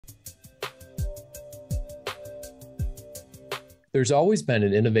There's always been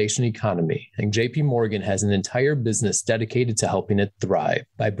an innovation economy, and JP Morgan has an entire business dedicated to helping it thrive.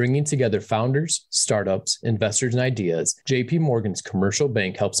 By bringing together founders, startups, investors, and ideas, JP Morgan's commercial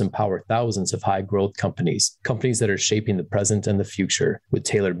bank helps empower thousands of high-growth companies that are shaping the present and the future. With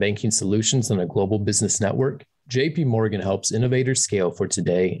tailored banking solutions and a global business network, JP Morgan helps innovators scale for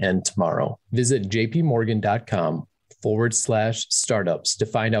today and tomorrow. Visit jpmorgan.com/startups to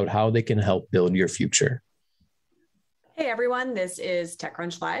find out how they can help build your future. Hey everyone, this is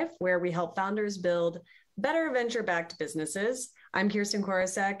TechCrunch Live, where we help founders build better venture-backed businesses. I'm Kirsten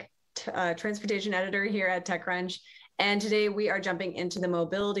Korosek, transportation editor here at TechCrunch, and today we are jumping into the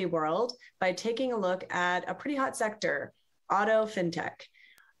mobility world by taking a look at a pretty hot sector, auto fintech.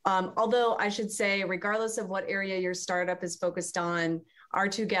 Although I should say, regardless of what area your startup is focused on, our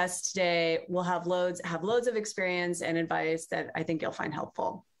two guests today will have loads of experience and advice that I think you'll find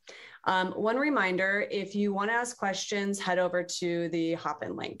helpful. One reminder, if you want to ask questions, head over to the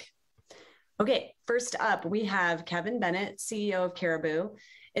Hopin link. Okay, first up, we have Kevin Bennett, CEO of Caribou,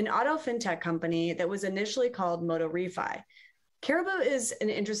 an auto fintech company that was initially called MotoRefi. Caribou is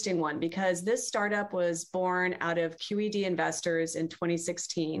an interesting one because this startup was born out of QED investors in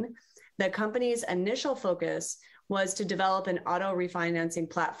 2016. The company's initial focus was to develop an auto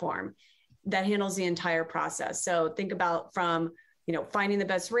refinancing platform that handles the entire process. So think about from finding the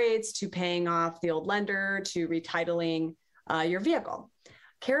best rates to paying off the old lender to retitling your vehicle.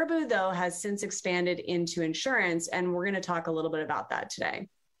 Caribou, though, has since expanded into insurance, and we're going to talk a little bit about that today.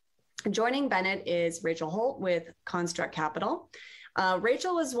 Joining Bennett is Rachel Holt with Construct Capital.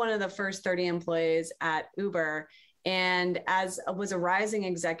 Rachel was one of the first 30 employees at Uber, and was a rising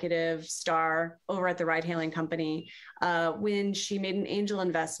executive star over at the ride-hailing company when she made an angel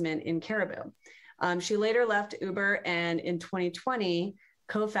investment in Caribou. She later left Uber and in 2020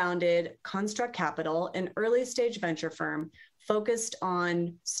 co-founded Construct Capital, an early-stage venture firm focused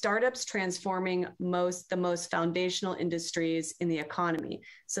on startups transforming the most foundational industries in the economy.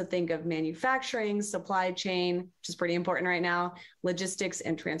 So think of manufacturing, supply chain, which is pretty important right now, logistics,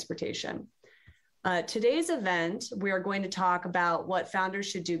 and transportation. Today's event, we are going to talk about what founders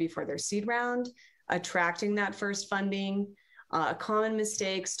should do before their seed round, attracting that first funding, a common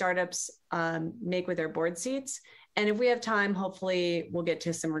mistake startups make with their board seats. And if we have time, hopefully we'll get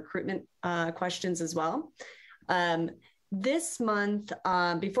to some recruitment questions as well. This month,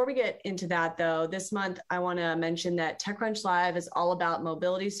 before we get into that though, this month I wanna mention that TechCrunch Live is all about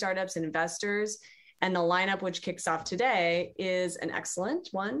mobility startups and investors. And the lineup which kicks off today is an excellent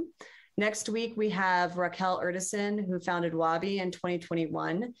one. Next week, we have Raquel Erdison, who founded Wabi in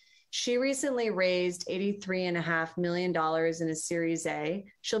 2021. She recently raised $83.5 million in a Series A.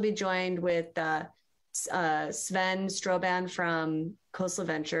 She'll be joined with Sven Stroban from Coastal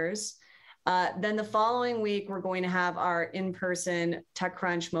Ventures. Then the following week, we're going to have our in-person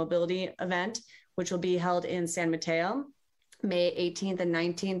TechCrunch mobility event, which will be held in San Mateo, May 18th and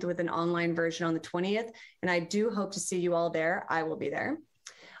 19th, with an online version on the 20th. And I do hope to see you all there. I will be there.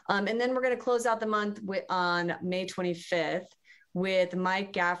 And then we're going to close out the month on May 25th. With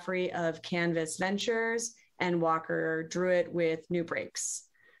Mike Gaffrey of Canvas Ventures and Walker Druitt with New Breaks.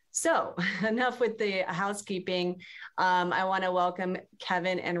 So enough with the housekeeping. I want to welcome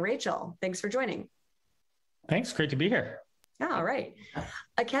Kevin and Rachel. Thanks for joining. Thanks, great to be here. All right.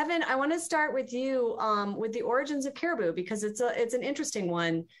 Kevin, I want to start with you with the origins of Caribou, because it's an interesting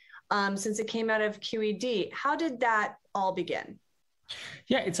one since it came out of QED. How did that all begin?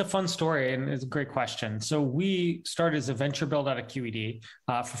 Yeah, it's a fun story and it's a great question. So we started as a venture build out of QED.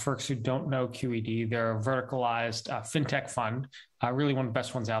 For folks who don't know QED, they're a verticalized fintech fund, really one of the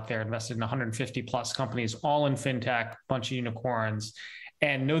best ones out there, invested in 150 plus companies, all in fintech, bunch of unicorns,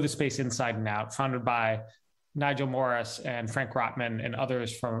 and know the space inside and out, founded by Nigel Morris and Frank Rotman and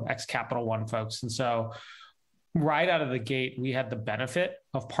others from ex-Capital One folks. And so right out of the gate, we had the benefit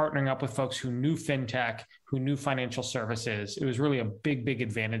of partnering up with folks who knew fintech, who knew financial services. It was really a big, big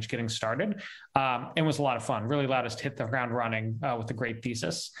advantage getting started, and was a lot of fun. Really allowed us to hit the ground running with a great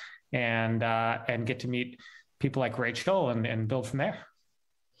thesis and get to meet people like Rachel and build from there.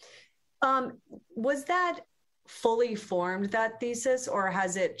 Was that fully formed, that thesis, or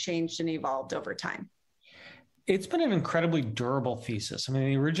has it changed and evolved over time? It's been an incredibly durable thesis. I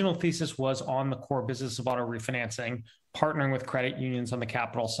mean, the original thesis was on the core business of auto refinancing, partnering with credit unions on the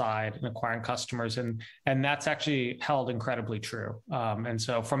capital side and acquiring customers. And that's actually held incredibly true. And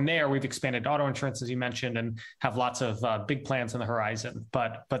so from there, we've expanded auto insurance, as you mentioned, and have lots of big plans on the horizon.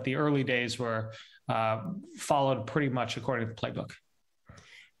 But the early days were followed pretty much according to the playbook.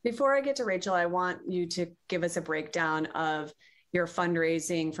 Before I get to Rachel, I want you to give us a breakdown of your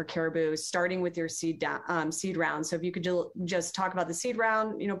fundraising for Caribou, starting with your seed round. So if you could just talk about the seed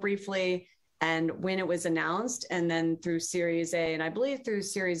round, briefly, and when it was announced, and then through Series A, and I believe through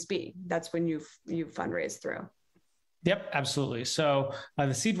Series B, that's when you fundraised through. Yep, absolutely. So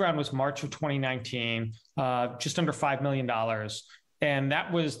the seed round was March of 2019, just under $5 million. And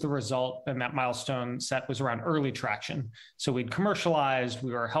that was the result, and that milestone set was around early traction. So we'd commercialized,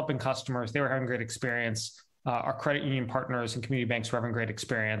 we were helping customers, they were having great experience. Our credit union partners and community banks were having great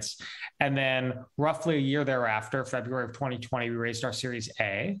experience. And then roughly a year thereafter, February of 2020, we raised our Series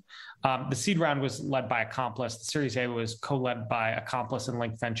A. The seed round was led by Accomplice. The Series A was co-led by Accomplice and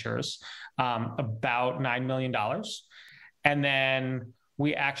Link Ventures, about $9 million. And then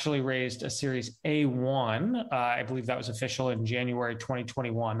we actually raised a Series A1. I believe that was official in January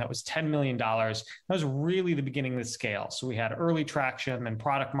 2021. That was $10 million. That was really the beginning of the scale. So we had early traction and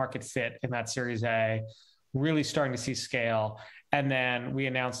product market fit in that Series A, really starting to see scale. And then we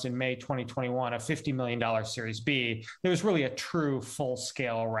announced in May 2021 a $50 million Series B. There was really a true full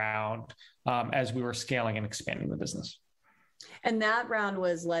scale round as we were scaling and expanding the business. And that round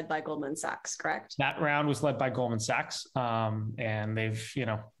was led by Goldman Sachs, correct? That round was led by Goldman Sachs. And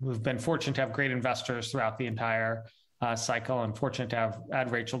we've been fortunate to have great investors throughout the entire cycle, and fortunate to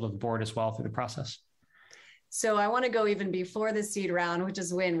add Rachel to the board as well through the process. So I want to go even before the seed round, which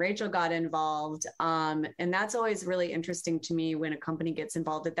is when Rachel got involved. And that's always really interesting to me when a company gets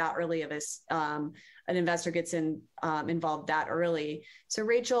involved at that early of an investor gets involved that early. So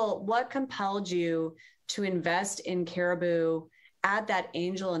Rachel, what compelled you to invest in Caribou at that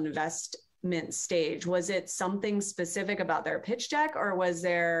angel investment stage? Was it something specific about their pitch deck, or was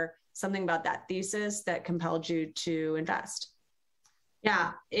there something about that thesis that compelled you to invest?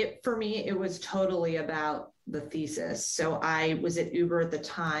 Yeah, for me, it was totally about the thesis. So I was at Uber at the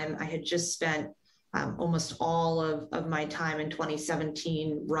time. I had just spent almost all of my time in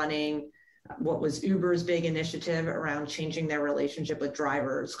 2017 running what was Uber's big initiative around changing their relationship with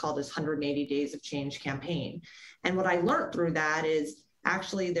drivers, called this 180 Days of Change campaign. And what I learned through that is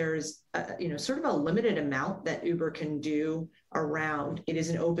actually there's sort of a limited amount that Uber can do around, it is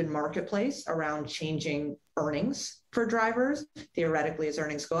an open marketplace around changing earnings for drivers. Theoretically, as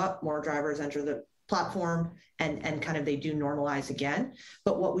earnings go up, more drivers enter the platform and kind of they do normalize again.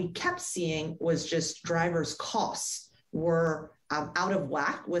 But what we kept seeing was just drivers' costs were out of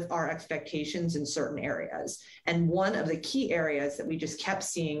whack with our expectations in certain areas. And one of the key areas that we just kept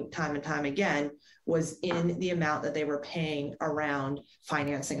seeing time and time again was in the amount that they were paying around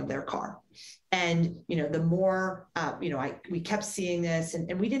financing of their car. And, the more, we kept seeing this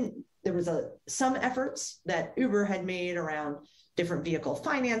and we didn't, there was some efforts that Uber had made around different vehicle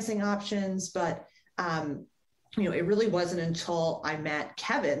financing options, but it really wasn't until I met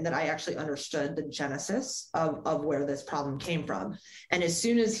Kevin that I actually understood the genesis of where this problem came from. And as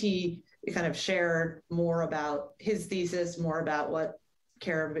soon as he kind of shared more about his thesis, more about what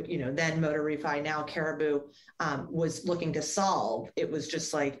Caribou, then MotoRefi, now Caribou, was looking to solve, it was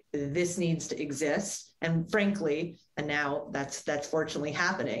just like, this needs to exist. And frankly, and now that's fortunately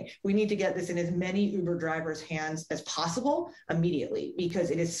happening, we need to get this in as many Uber drivers' hands as possible immediately,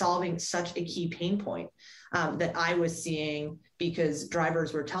 because it is solving such a key pain point that I was seeing, because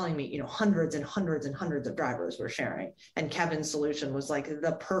drivers were telling me, hundreds and hundreds and hundreds of drivers were sharing. And Kevin's solution was like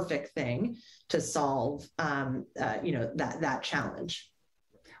the perfect thing to solve, that challenge.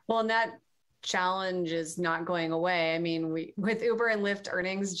 Well, and that challenge is not going away. I mean, with Uber and Lyft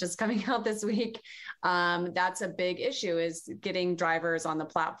earnings just coming out this week, that's a big issue, is getting drivers on the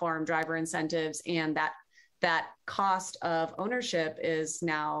platform, driver incentives, and that cost of ownership is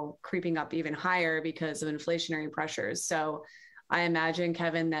now creeping up even higher because of inflationary pressures. So I imagine,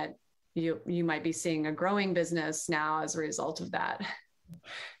 Kevin, that you might be seeing a growing business now as a result of that.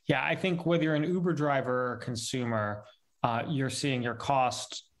 Yeah, I think whether you're an Uber driver or consumer, you're seeing your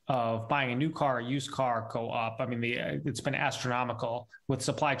cost of buying a new car, a used car go up. I mean, it's been astronomical with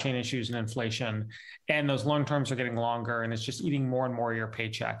supply chain issues and inflation, and those loan terms are getting longer, and it's just eating more and more of your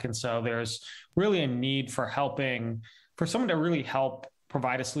paycheck. And so there's really a need for someone to really help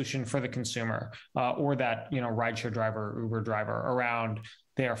provide a solution for the consumer or that, rideshare driver, Uber driver, around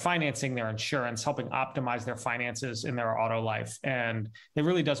their financing, their insurance, helping optimize their finances in their auto life. And it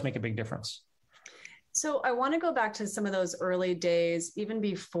really does make a big difference. So I want to go back to some of those early days, even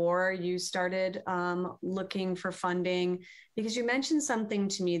before you started looking for funding, because you mentioned something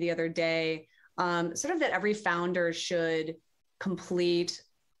to me the other day, sort of that every founder should complete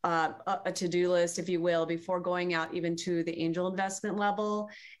a to-do list, if you will, before going out even to the angel investment level.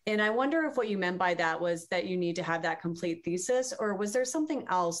 And I wonder if what you meant by that was that you need to have that complete thesis, or was there something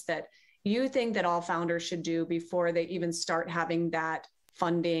else that you think that all founders should do before they even start having that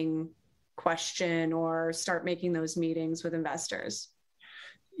funding question or start making those meetings with investors?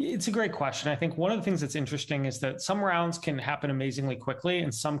 It's a great question. I think one of the things that's interesting is that some rounds can happen amazingly quickly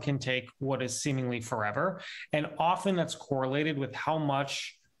and some can take what is seemingly forever. And often that's correlated with how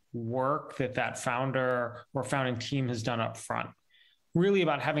much work that founder or founding team has done up front. Really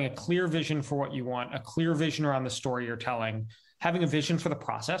about having a clear vision for what you want, a clear vision around the story you're telling, having a vision for the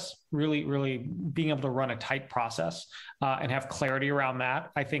process, really being able to run a tight process and have clarity around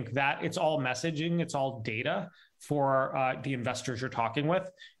that. I think that it's all messaging, it's all data for the investors you're talking with.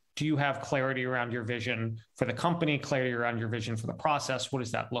 Do you have clarity around your vision for the company, clarity around your vision for the process? What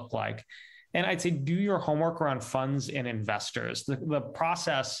does that look like? And I'd say do your homework around funds and investors. The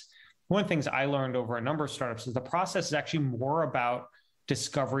process, one of the things I learned over a number of startups is the process is actually more about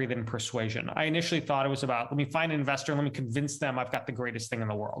discovery than persuasion. I initially thought it was about, let me find an investor, let me convince them I've got the greatest thing in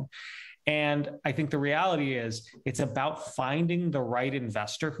the world. And I think the reality is it's about finding the right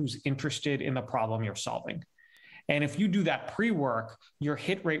investor who's interested in the problem you're solving. And if you do that pre-work, your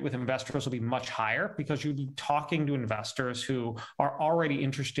hit rate with investors will be much higher because you'll be talking to investors who are already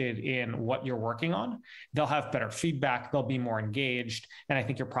interested in what you're working on. They'll have better feedback, they'll be more engaged, and I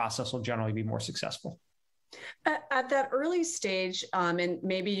think your process will generally be more successful. At that early stage, and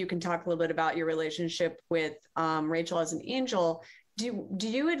maybe you can talk a little bit about your relationship with Rachel as an angel, do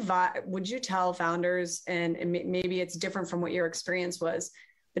you advise, would you tell founders, and maybe it's different from what your experience was,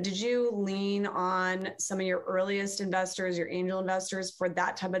 but did you lean on some of your earliest investors, your angel investors, for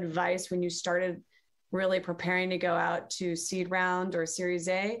that type of advice when you started really preparing to go out to seed round or Series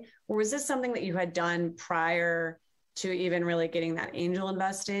A? Or was this something that you had done prior to even really getting that angel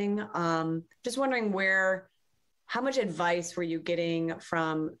investing? Just wondering how much advice were you getting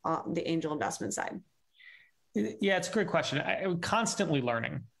from the angel investment side? Yeah, it's a great question. I'm constantly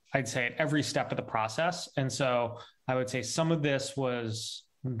learning, I'd say, at every step of the process. And so I would say some of this was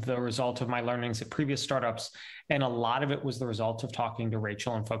the result of my learnings at previous startups. And a lot of it was the result of talking to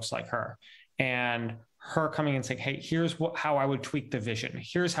Rachel and folks like her. And her coming and saying, hey, here's how I would tweak the vision.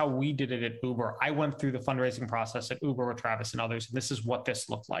 Here's how we did it at Uber. I went through the fundraising process at Uber with Travis and others, and this is what this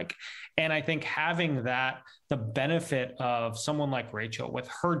looked like. And I think having that, the benefit of someone like Rachel with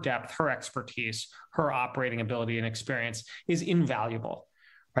her depth, her expertise, her operating ability and experience is invaluable,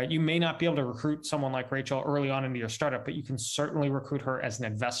 right? You may not be able to recruit someone like Rachel early on into your startup, but you can certainly recruit her as an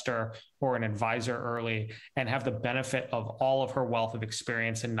investor or an advisor early and have the benefit of all of her wealth of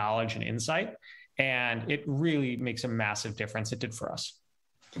experience and knowledge and insight. And it really makes a massive difference. It did for us.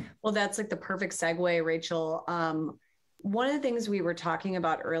 Well, that's like the perfect segue, Rachel. One of the things we were talking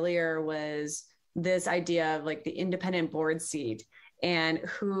about earlier was this idea of like the independent board seat and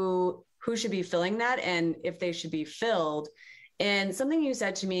who should be filling that and if they should be filled. And something you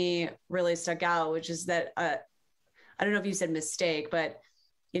said to me really stuck out, which is that, I don't know if you said mistake, but,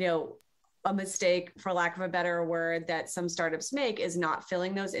 a mistake, for lack of a better word, that some startups make is not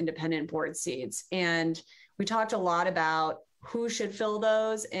filling those independent board seats. And we talked a lot about who should fill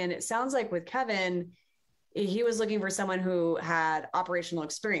those. And it sounds like with Kevin, he was looking for someone who had operational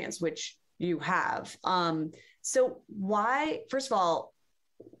experience, which you have. So first of all,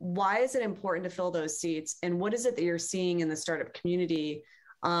 why is it important to fill those seats? And what is it that you're seeing in the startup community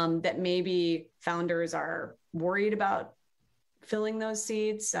that maybe founders are worried about filling those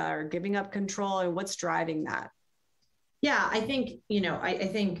seats or giving up control, and what's driving that? Yeah, I think, I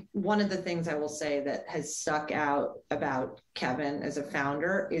think one of the things I will say that has stuck out about Kevin as a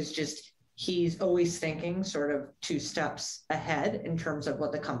founder is just he's always thinking sort of 2 steps ahead in terms of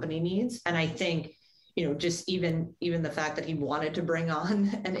what the company needs. And I think, just even the fact that he wanted to bring on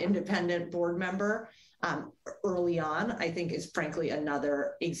an independent board member early on, I think is frankly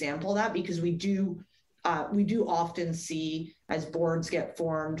another example of that, because we do often see as boards get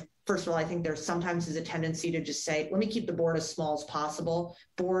formed. First of all, I think there sometimes is a tendency to just say, let me keep the board as small as possible.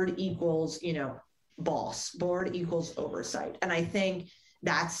 Board equals, boss. Board equals oversight. And I think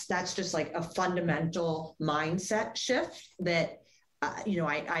that's just like a fundamental mindset shift that,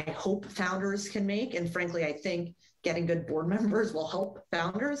 I hope founders can make. And frankly, I think getting good board members will help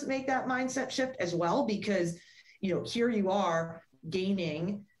founders make that mindset shift as well, because, here you are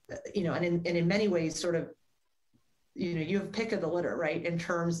gaining, and in many ways sort of, you have pick of the litter, right? In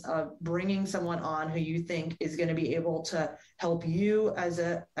terms of bringing someone on who you think is going to be able to help you as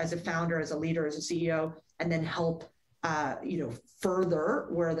a founder, as a leader, as a CEO, and then help, further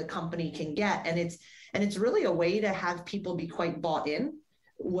where the company can get. And it's really a way to have people be quite bought in,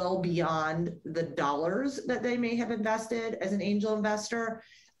 well beyond the dollars that they may have invested as an angel investor.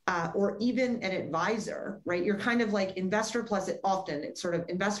 or even an advisor, right? You're kind of like investor plus often it's sort of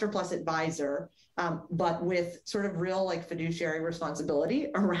investor plus advisor, but with sort of real like fiduciary responsibility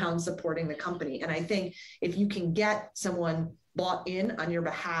around supporting the company. And I think if you can get someone bought in on your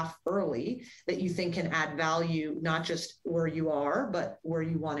behalf early that you think can add value, not just where you are, but where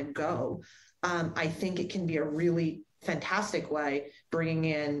you want to go, I think it can be a really fantastic way bringing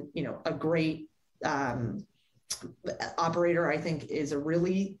in, a great operator. I think is a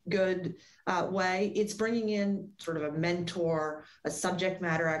really good way. It's bringing in sort of a mentor, a subject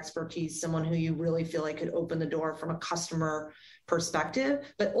matter expertise, someone who you really feel like could open the door from a customer perspective.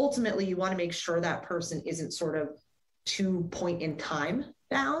 But ultimately, you want to make sure that person isn't sort of to point in time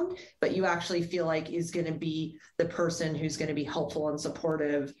bound, but you actually feel like is going to be the person who's going to be helpful and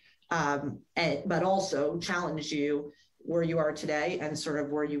supportive, but also challenge you where you are today and sort of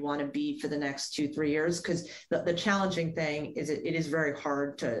where you want to be for the next 2-3 years. Because the challenging thing is it is very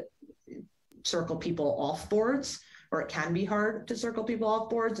hard to circle people off boards, or it can be hard to circle people off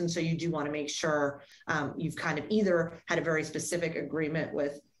boards. And so you do want to make sure you've kind of either had a very specific agreement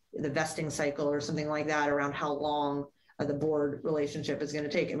with the vesting cycle or something like that around how long the board relationship is going to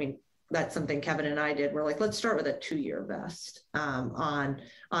take. I mean, that's something Kevin and I did. We're like, let's start with a 2-year vest on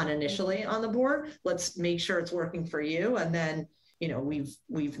initially on the board. Let's make sure it's working for you. And then,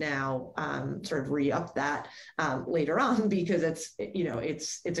 we've now sort of re-upped that later on because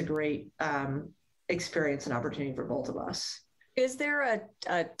it's a great experience and opportunity for both of us. Is there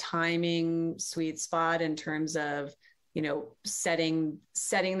a timing sweet spot in terms of, setting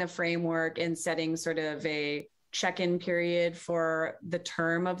the framework and setting sort of a check-in period for the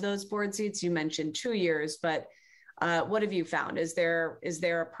term of those board seats? You mentioned 2 years, but what have you found? Is there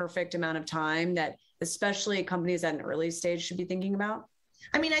a perfect amount of time that especially companies at an early stage should be thinking about?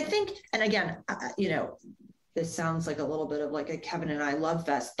 I mean, I think, and again, this sounds like a little bit of like a Kevin and I love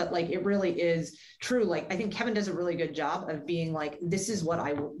fest, but like it really is true. Like I think Kevin does a really good job of being like, this is what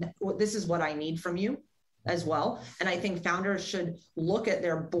I need from you as well. And I think founders should look at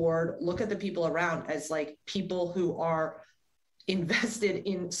their board, look at the people around as like people who are invested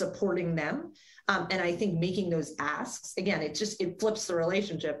in supporting them. And I think making those asks, again, it flips the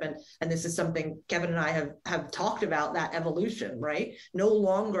relationship. And this is something Kevin and I have talked about, that evolution, right? No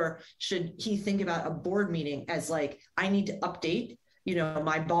longer should he think about a board meeting as like, I need to update,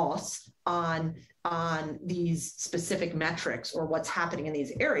 my boss on these specific metrics or what's happening in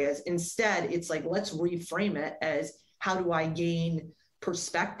these areas. Instead, it's like, let's reframe it as how do I gain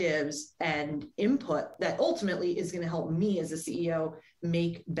perspectives and input that ultimately is going to help me as a CEO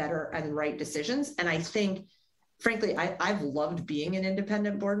make better and right decisions. And I think, frankly, I've loved being an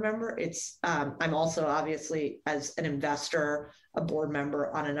independent board member. I'm also obviously as an investor, a board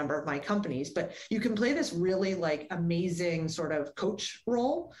member on a number of my companies, but you can play this really like amazing sort of coach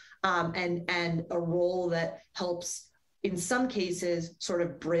role and a role that helps in some cases sort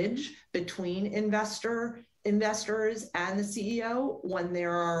of bridge between investors and the CEO when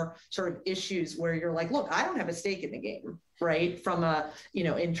there are sort of issues where you're like, look, I don't have a stake in the game, right? From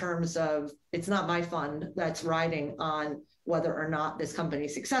in terms of, it's not my fund that's riding on whether or not this company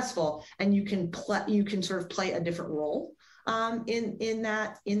is successful. And you can sort of play a different role in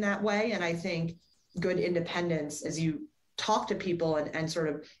that way. And I think good independence, as you talk to people and sort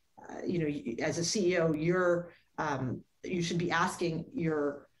of, as a CEO, you should be asking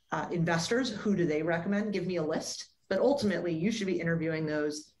your investors, who do they recommend? Give me a list. But ultimately, you should be interviewing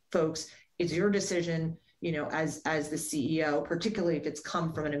those folks. It's your decision, as the CEO, particularly if it's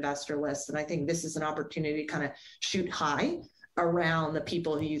come from an investor list. And I think this is an opportunity to kind of shoot high around the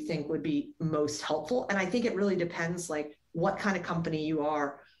people who you think would be most helpful. And I think it really depends, like what kind of company you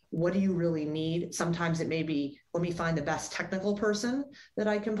are. What do you really need? Sometimes it may be, let me find the best technical person that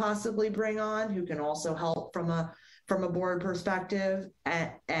I can possibly bring on who can also help from a board perspective.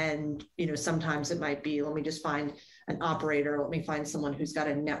 And sometimes it might be, let me just find an operator. Let me find someone who's got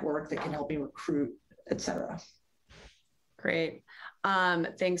a network that can help me recruit, et cetera. Great.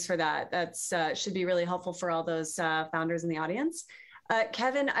 Thanks for that. That's should be really helpful for all those founders in the audience.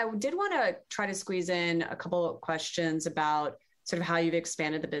 Kevin, I did want to try to squeeze in a couple of questions about sort of how you've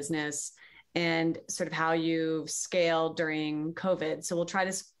expanded the business and sort of how you've scaled during COVID. So we'll try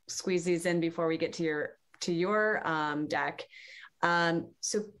to squeeze these in before we get to your deck.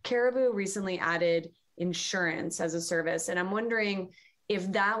 So Caribou recently added insurance as a service. And I'm wondering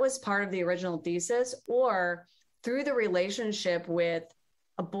if that was part of the original thesis, or through the relationship with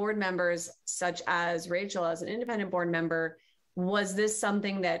board members such as Rachel as an independent board member, was this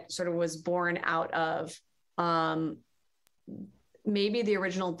something that sort of was born out of maybe the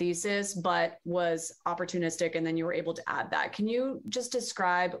original thesis, but was opportunistic, and then you were able to add that. Can you just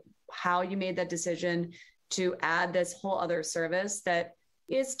describe how you made that decision to add this whole other service that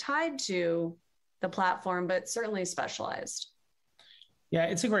is tied to the platform, but certainly specialized? Yeah,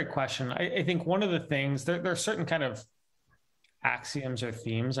 it's a great question. I think one of the things, there are certain kind of axioms or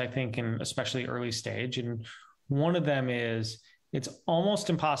themes, I think, in especially early stage. And one of them is it's almost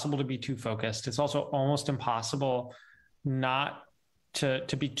impossible to be too focused. It's also almost impossible not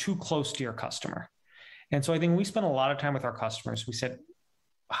to be too close to your customer. And so I think we spent a lot of time with our customers. We said,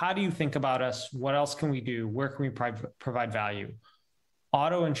 how do you think about us? What else can we do? Where can we provide value?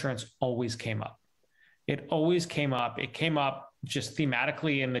 Auto insurance always came up. It always came up. It came up just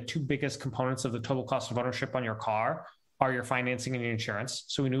thematically, in the two biggest components of the total cost of ownership on your car are your financing and your insurance.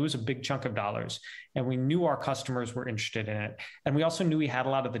 So we knew it was a big chunk of dollars, and we knew our customers were interested in it. And we also knew we had a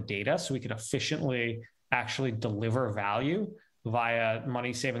lot of the data, so we could efficiently actually deliver value via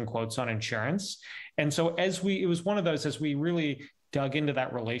money-saving quotes on insurance. And so it was one of those, as we really dug into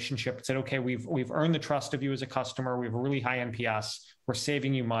that relationship and said, okay, we've earned the trust of you as a customer. We have a really high NPS. We're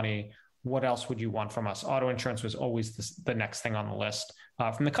saving you money. What else would you want from us? Auto insurance was always the next thing on the list.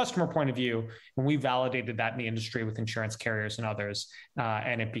 From the customer point of view, and we validated that in the industry with insurance carriers and others,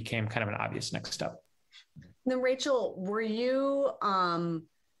 and it became kind of an obvious next step. And then Rachel, were you,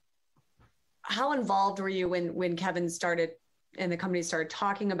 how involved were you when Kevin started and the company started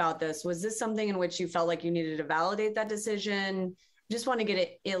talking about this? Was this something in which you felt like you needed to validate that decision? Just want to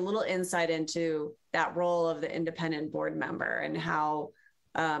get a little insight into that role of the independent board member and how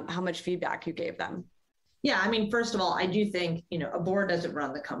much feedback you gave them. Yeah, I mean, first of all, I do think, a board doesn't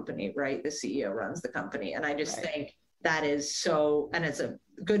run the company, right? The CEO runs the company. And I just think that is so, and it's a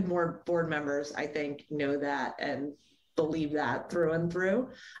good board members, I think, know that and believe that through and through.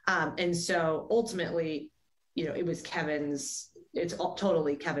 And so ultimately, it was it's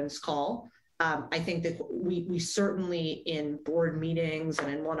totally Kevin's call. I think that we certainly in board meetings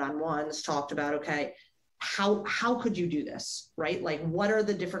and in one-on-ones talked about, okay, how could you do this, right? Like, what are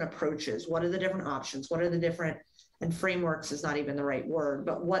the different approaches? What are the different options? What are the different, and frameworks is not even the right word,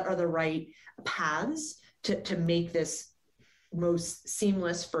 but what are the right paths to make this most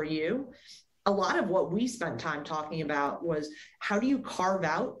seamless for you? A lot of what we spent time talking about was, how do you carve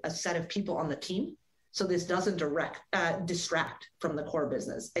out a set of people on the team so this doesn't distract from the core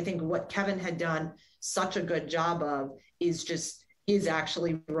business? I think what Kevin had done such a good job of is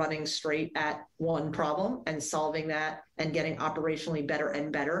actually running straight at one problem and solving that and getting operationally better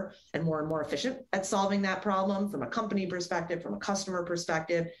and better and more efficient at solving that problem from a company perspective, from a customer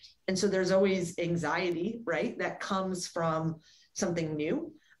perspective. And so there's always anxiety, right, that comes from something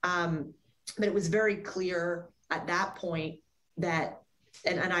new. But it was very clear at that point that,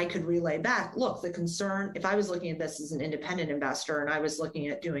 and I could relay back, look, the concern, if I was looking at this as an independent investor and I was looking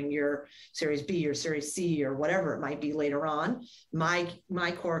at doing your Series B or Series C or whatever it might be later on, my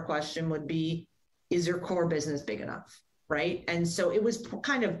core question would be, is your core business big enough, right? And so it was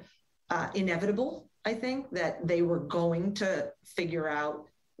kind of inevitable, I think, that they were going to figure out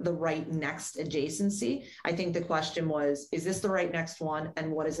the right next adjacency. I think the question was, is this the right next one?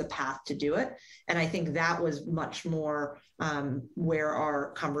 And what is the path to do it? And I think that was much more where our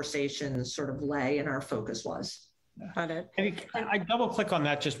conversations sort of lay and our focus was. Got it. I double click on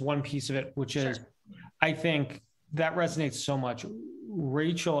that, just one piece of it, which is, I think that resonates so much.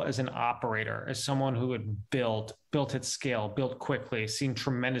 Rachel, as an operator, as someone who had built at scale, built quickly, seen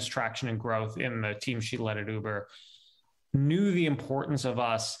tremendous traction and growth in the team she led at Uber, knew the importance of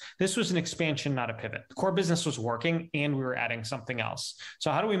us. This was an expansion, not a pivot. The core business was working and we were adding something else.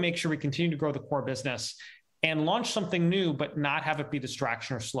 So how do we make sure we continue to grow the core business and launch something new, but not have it be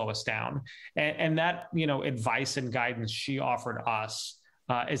distraction or slow us down? And that, advice and guidance she offered us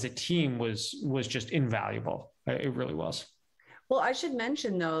as a team was just invaluable. It really was. Well, I should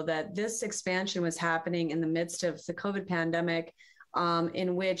mention, though, that this expansion was happening in the midst of the COVID pandemic,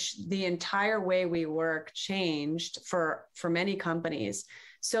 in which the entire way we work changed for many companies.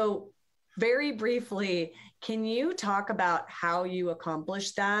 So very briefly, can you talk about how you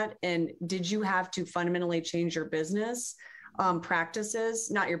accomplished that? And did you have to fundamentally change your business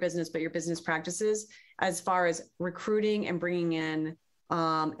practices, not your business, but your business practices, as far as recruiting and bringing in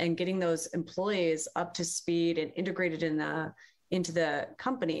and getting those employees up to speed and integrated into the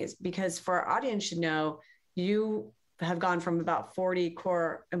companies? Because for our audience should know, you have gone from about 40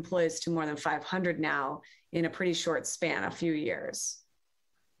 core employees to more than 500 now in a pretty short span, a few years.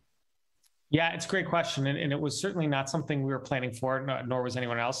 Yeah, it's a great question. And it was certainly not something we were planning for, nor was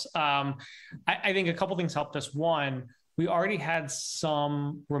anyone else. I think a couple of things helped us. One, we already had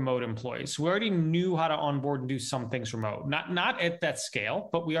some remote employees. We already knew how to onboard and do some things remote, not at that scale,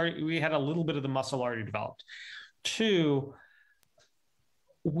 but we had a little bit of the muscle already developed. Two,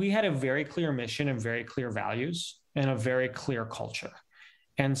 we had a very clear mission and very clear values and a very clear culture.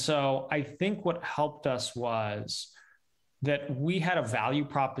 And so I think what helped us was that we had a value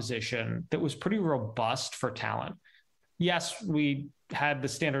proposition that was pretty robust for talent. Yes, we had the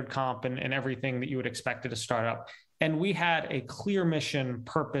standard comp and everything that you would expect at a startup. And we had a clear mission,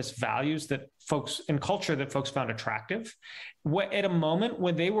 purpose, values that folks and culture that folks found attractive. At a moment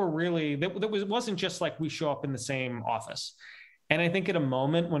when they were really, it wasn't just like we show up in the same office. And I think at a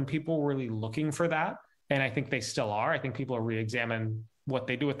moment when people were really looking for that, and I think they still are, I think people are re-examining what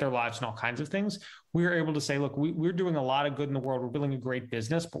they do with their lives and all kinds of things. We were able to say, look, we're doing a lot of good in the world. We're building a great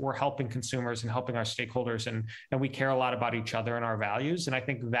business, but we're helping consumers and helping our stakeholders. And we care a lot about each other and our values. And I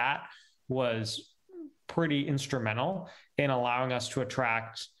think that was pretty instrumental in allowing us to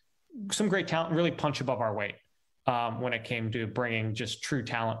attract some great talent, really punch above our weight when it came to bringing just true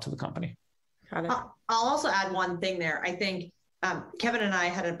talent to the company. Got it. I'll also add one thing there. I think Kevin and I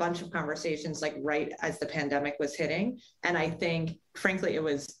had a bunch of conversations like right as the pandemic was hitting. And I think, frankly, it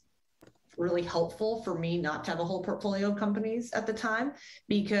was really helpful for me not to have a whole portfolio of companies at the time,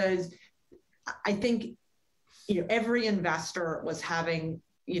 because I think, every investor was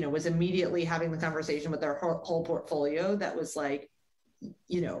was immediately having the conversation with their whole portfolio that was like,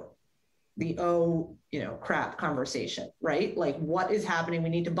 the crap conversation, right? Like, what is happening? We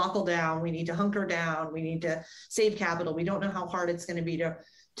need to buckle down. We need to hunker down. We need to save capital. We don't know how hard it's going to be to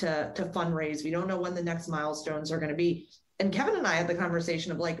fundraise. We don't know when the next milestones are going to be. And Kevin and I had the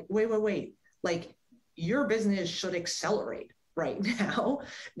conversation of like, wait, like your business should accelerate right now,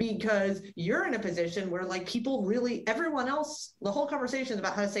 because you're in a position where like people really, everyone else, the whole conversation is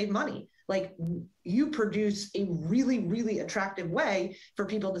about how to save money. Like, you produce a really, really attractive way for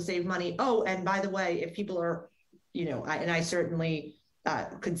people to save money. Oh, and by the way, if people are, I certainly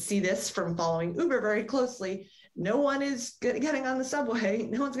could see this from following Uber very closely. No one is getting on the subway.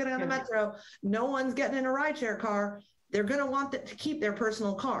 No one's getting on the metro. No one's getting in a rideshare car. They're going to want to keep their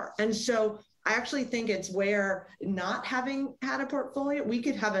personal car. And so I actually think it's where, not having had a portfolio, we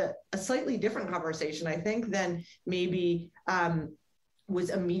could have a slightly different conversation, I think, than maybe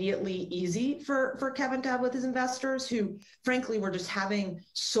was immediately easy for Kevin to have with his investors, who frankly were just having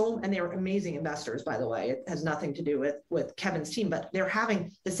and they were amazing investors, by the way. It has nothing to do with Kevin's team, but they're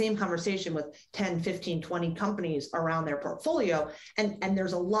having the same conversation with 10, 15, 20 companies around their portfolio. And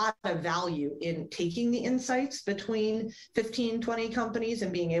there's a lot of value in taking the insights between 15, 20 companies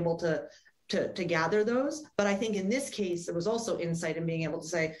and being able to gather those. But I think in this case, there was also insight in being able to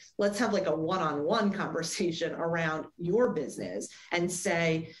say, let's have like a one-on-one conversation around your business and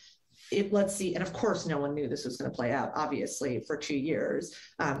say, let's see. And of course, no one knew this was going to play out, obviously, for 2 years.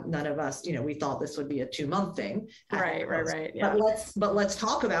 None of us, we thought this would be a 2-month thing. Right. Yeah. But let's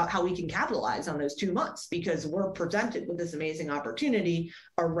talk about how we can capitalize on those 2 months, because we're presented with this amazing opportunity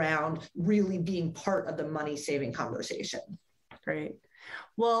around really being part of the money-saving conversation. Great.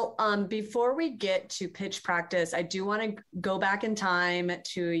 Well, before we get to pitch practice, I do want to go back in time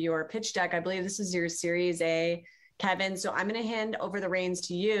to your pitch deck. I believe this is your Series A, Kevin. So I'm going to hand over the reins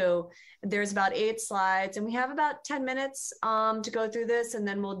to you. There's about 8 slides, and we have about 10 minutes to go through this, and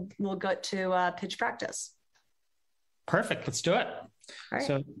then we'll go to pitch practice. Perfect. Let's do it. All right.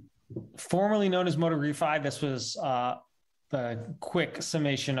 So, formerly known as MotoRefi, this was the quick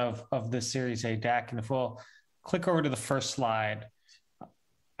summation of the Series A deck. And if we'll click over to the first slide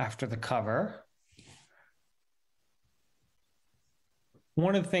after the cover,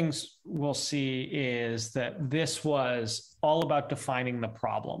 one of the things we'll see is that this was all about defining the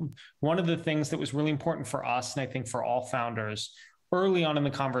problem. One of the things that was really important for us, and I think for all founders early on in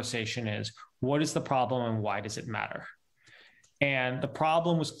the conversation, is what is the problem and why does it matter? And the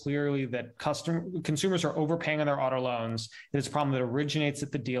problem was clearly that consumers are overpaying on their auto loans. It's a problem that originates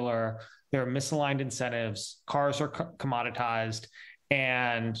at the dealer. There are misaligned incentives. Cars are commoditized.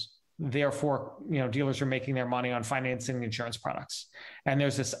 And therefore, dealers are making their money on financing insurance products. And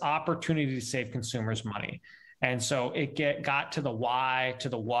there's this opportunity to save consumers money. And so it got to the why, to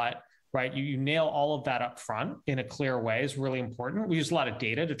the what, right? You nail all of that up front in a clear way is really important. We use a lot of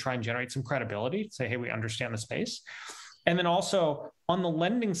data to try and generate some credibility, say, hey, we understand the space. And then also on the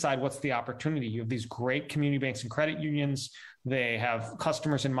lending side, what's the opportunity? You have these great community banks and credit unions. They have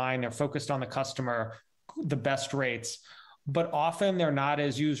customers in mind. They're focused on the customer, the best rates. but often they're not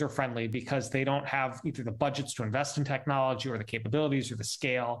as user-friendly because they don't have either the budgets to invest in technology or the capabilities or the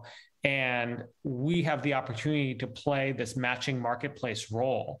scale. And we have the opportunity to play this matching marketplace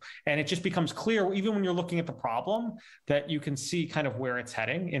role. And it just becomes clear, even when you're looking at the problem, that you can see kind of where it's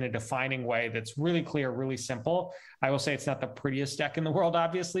heading in a defining way that's really clear, really simple. I will say it's not the prettiest deck in the world,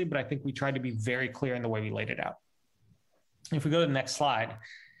 obviously, but I think we tried to be very clear in the way we laid it out. If we go to the next slide,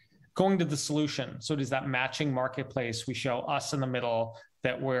 going to the solution. So it is that matching marketplace. We show us in the middle,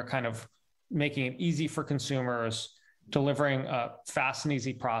 that we're kind of making it easy for consumers, delivering a fast and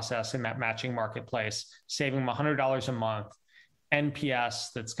easy process in that matching marketplace, saving them $100 a month, NPS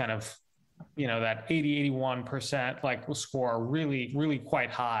that's kind of, that 80-81% like will score really, really quite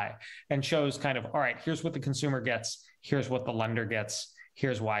high, and shows kind of, all right, here's what the consumer gets, here's what the lender gets,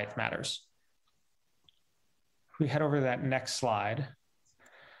 here's why it matters. If we head over to that next slide,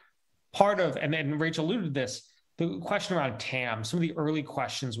 and then Rachel alluded to this, the question around TAM, some of the early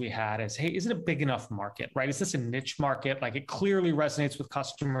questions we had is, hey, is it a big enough market, right? Is this a niche market? Like, it clearly resonates with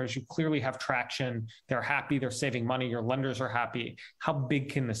customers. You clearly have traction. They're happy. They're saving money. Your lenders are happy. How big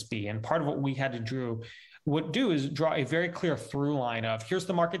can this be? And part of what we had to do is draw a very clear through line of, here's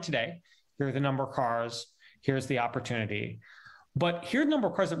the market today. Here are the number of cars. Here's the opportunity. But here are the number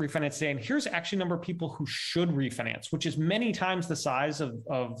of cars that refinance today, and here's actually the number of people who should refinance, which is many times the size of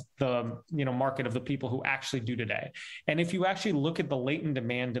the market of the people who actually do today. And if you actually look at the latent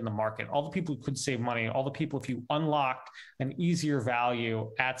demand in the market, all the people who could save money, all the people, if you unlocked an easier value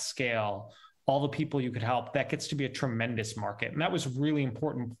at scale, all the people you could help, that gets to be a tremendous market. And that was a really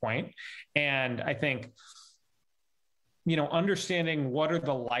important point. And I think, understanding what are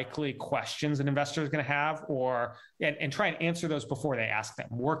the likely questions an investor is going to have, and try and answer those before they ask them,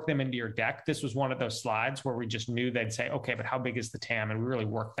 work them into your deck. This was one of those slides where we just knew they'd say, okay, but how big is the TAM? And we really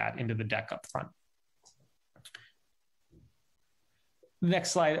worked that into the deck up front.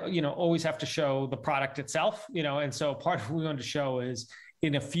 Next slide, always have to show the product itself, and so part of what we wanted to show is,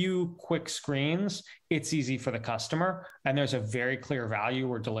 in a few quick screens, it's easy for the customer, and there's a very clear value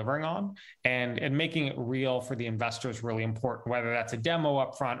we're delivering on, and making it real for the investor is really important, whether that's a demo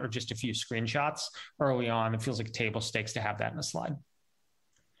up front or just a few screenshots early on. It feels like table stakes to have that in a slide.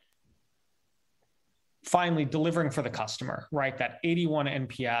 Finally, delivering for the customer, right? That 81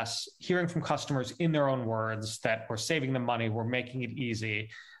 NPS, hearing from customers in their own words that we're saving them money, we're making it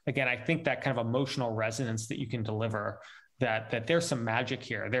easy. Again, I think that kind of emotional resonance that you can deliver, that there's some magic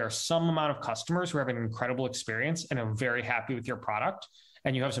here. There are some amount of customers who have an incredible experience and are very happy with your product,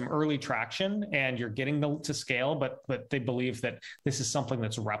 and you have some early traction and you're getting them to scale, but they believe that this is something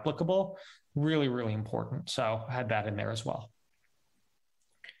that's replicable. Really, really important. So I had that in there as well.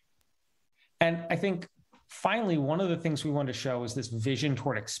 And I think finally, one of the things we wanted to show is this vision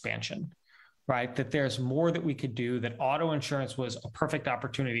toward expansion, right? That there's more that we could do, that auto insurance was a perfect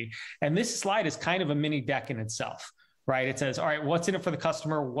opportunity. And this slide is kind of a mini deck in itself, right? It says, all right, what's in it for the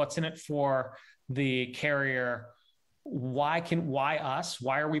customer? What's in it for the carrier? Why us?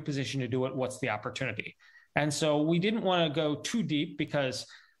 Why are we positioned to do it? What's the opportunity? And so we didn't want to go too deep because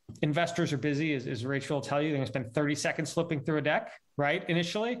investors are busy, as Rachel will tell you. They're going to spend 30 seconds flipping through a deck, right,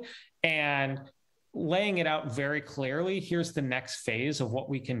 initially, and laying it out very clearly. Here's the next phase of what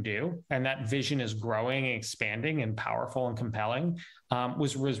we can do. And that vision is growing and expanding and powerful and compelling,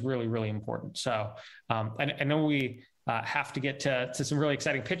 was really, really important. So I know we have to get to some really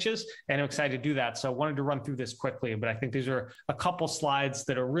exciting pitches, and I'm excited to do that. So I wanted to run through this quickly, but I think these are a couple slides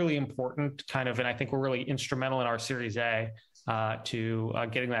that are really important and I think were really instrumental in our Series A to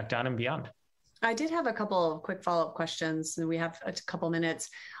getting that done and beyond. I did have a couple of quick follow-up questions, and we have a couple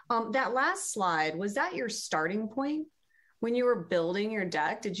minutes. That last slide, was that your starting point when you were building your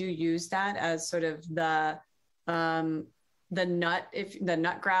deck? Did you use that as sort of the nut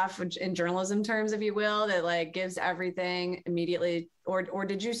graph in journalism terms, if you will, that like gives everything immediately, or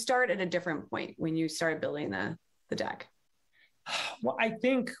did you start at a different point when you started building the deck? Well, I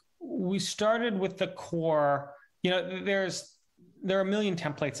think we started with the core. There are a million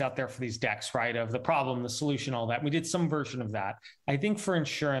templates out there for these decks, right? Of the problem, the solution, all that. We did some version of that. I think for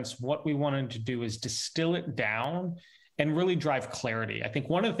insurance, what we wanted to do is distill it down and really drive clarity. I think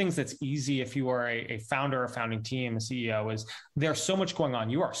one of the things that's easy if you are a founder, a founding team, a CEO, is there's so much going on.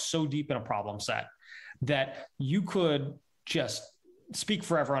 You are so deep in a problem set that you could just speak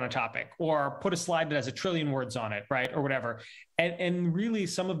forever on a topic or put a slide that has 1 trillion words on it, right? Or whatever. And really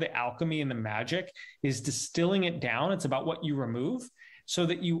some of the alchemy and the magic is distilling it down. It's about what you remove so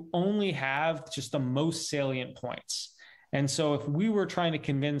that you only have just the most salient points. And so if we were trying to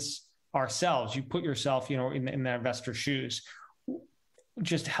convince ourselves, you put yourself, in the investor's shoes,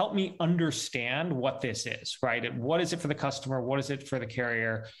 just help me understand what this is, right? And what is it for the customer? What is it for the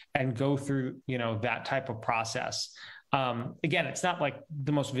carrier? And go through, that type of process. Again, it's not like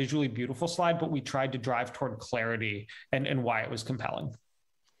the most visually beautiful slide, but we tried to drive toward clarity and why it was compelling.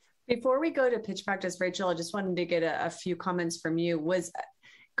 Before we go to pitch practice, Rachel, I just wanted to get a few comments from you.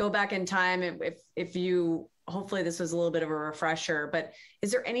 Go back in time, if you, hopefully this was a little bit of a refresher, but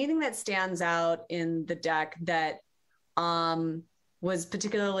is there anything that stands out in the deck that was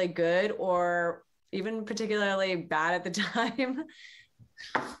particularly good or even particularly bad at the time?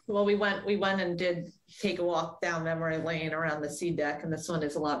 Well, we went and did take a walk down memory lane around the seed deck, and this one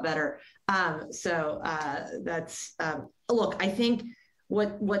is a lot better. That's look, I think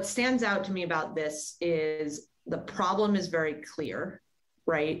what stands out to me about this is the problem is very clear,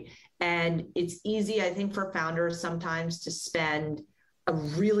 right? And it's easy, I think, for founders sometimes to spend a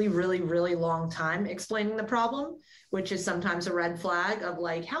really, really, really long time explaining the problem, which is sometimes a red flag of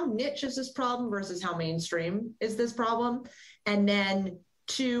like, how niche is this problem versus how mainstream is this problem? And then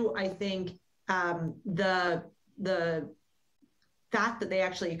two, I think the fact that they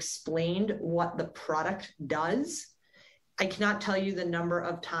actually explained what the product does. I cannot tell you the number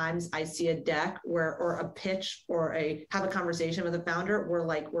of times I see a deck or a pitch or have a conversation with a founder where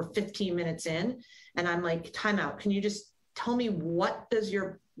we're 15 minutes in and I'm like, time out. Can you just tell me what does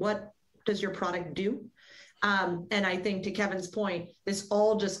your product do? And I think to Kevin's point, this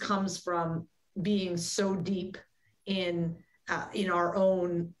all just comes from being so deep in our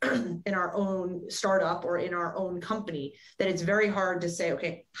own startup or in our own company that it's very hard to say,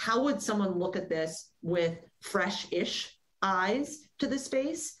 okay, how would someone look at this with fresh-ish eyes to the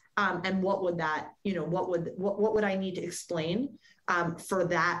space? And what would that, what would I need to explain for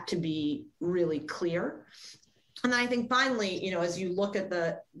that to be really clear? And I think finally, as you look at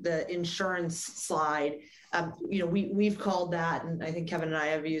the insurance slide, we've called that, and I think Kevin and I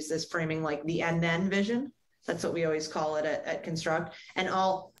have used this framing like the and then vision. That's what we always call it at Construct. And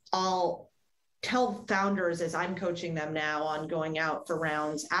I'll tell founders as I'm coaching them now on going out for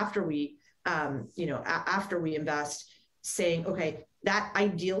rounds after we, after we invest, saying, okay, that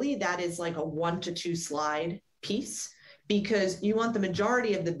ideally that is like a 1 to 2 slide piece, because you want the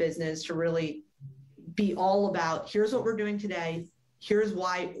majority of the business to really be all about, here's what we're doing today, here's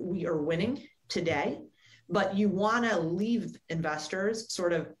why we are winning today. But you want to leave investors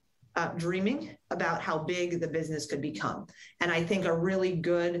sort of dreaming about how big the business could become. And I think a really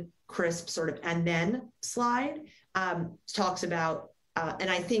good, crisp sort of and then slide talks about, and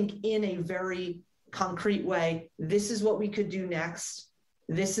I think in a very concrete way, this is what we could do next.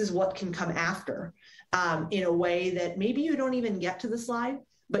 This is what can come after, in a way that maybe you don't even get to the slide,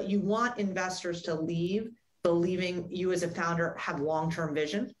 but you want investors to leave believing you as a founder have long-term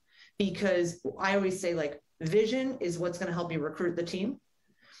vision. Because I always say, vision is what's going to help you recruit the team,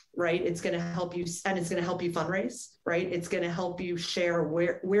 right? It's going to help you, and it's going to help you fundraise, right? It's going to help you share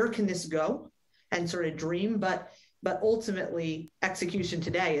where can this go and sort of dream, but ultimately execution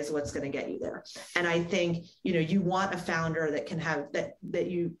today is what's going to get you there. And I think, you want a founder that can have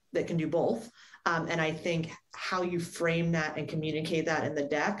that can do both. And I think how you frame that and communicate that in the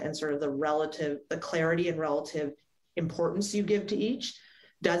deck and sort of the clarity and relative importance you give to each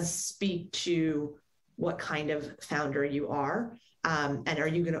does speak to what kind of founder you are. And are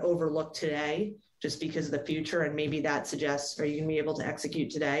you going to overlook today just because of the future? And maybe that suggests, are you going to be able to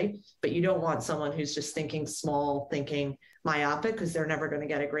execute today? But you don't want someone who's just thinking small, thinking myopic, because they're never going to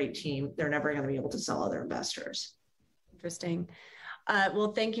get a great team. They're never going to be able to sell other investors. Interesting.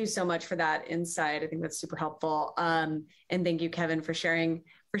 Well, thank you so much for that insight. I think that's super helpful. And thank you, Kevin, for sharing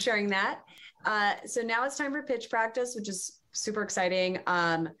that. So now it's time for pitch practice, which is super exciting.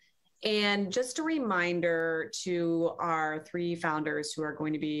 And just a reminder to our 3 founders who are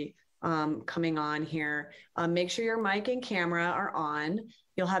going to be coming on here, make sure your mic and camera are on.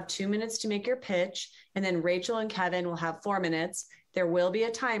 You'll have 2 minutes to make your pitch, and then Rachel and Kevin will have 4 minutes. There will be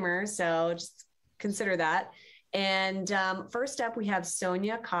a timer, so just consider that. And first up, we have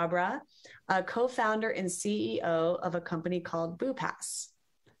Sonia Cabra, a co-founder and CEO of a company called BooPass.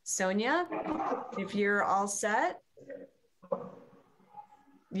 Sonia, if you're all set,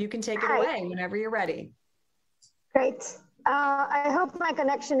 you can take it away whenever you're ready. Great. I hope my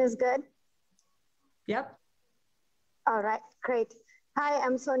connection is good. Yep. All right, great. Hi,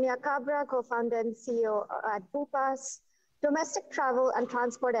 I'm Sonia Cabra, co-founder and CEO at BooPass. Domestic travel and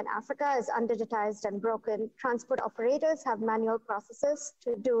transport in Africa is undigitized and broken. Transport operators have manual processes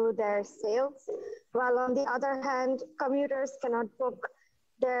to do their sales, while on the other hand, commuters cannot book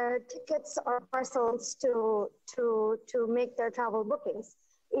their tickets or parcels to make their travel bookings,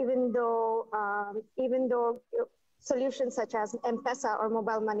 even though solutions such as M-Pesa or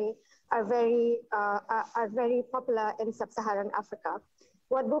mobile money are very popular in sub-Saharan Africa.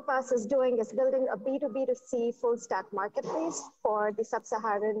 What Bupas is doing is building a B2B2C full stack marketplace for the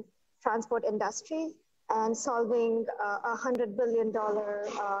sub-Saharan transport industry and solving $100 billion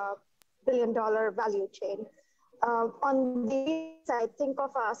value chain. On the side, think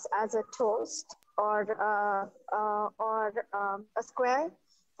of us as a toast or a square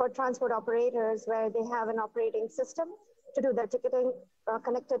for transport operators where they have an operating system to do their ticketing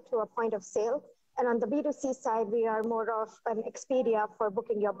connected to a point of sale. And on the B2C side, we are more of an Expedia for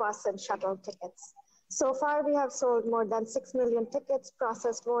booking your bus and shuttle tickets. So far, we have sold more than 6 million tickets,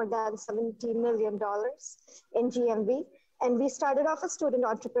 processed more than $70 million in GMV. And we started off as student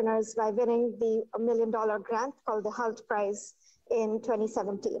entrepreneurs by winning the $1 million grant called the HALT Prize in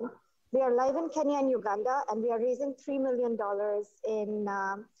 2017. We are live in Kenya and Uganda, and we are raising $3 million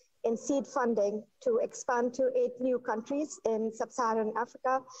in seed funding to expand to 8 new countries in sub-Saharan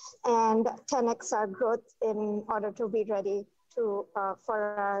Africa and 10x our growth in order to be ready to for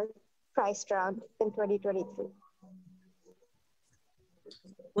our price round in 2023.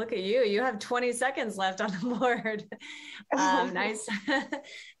 Look at you. You have 20 seconds left on the board. Nice.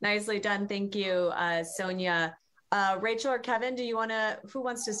 Nicely done. Thank you, Sonia. Rachel or Kevin, who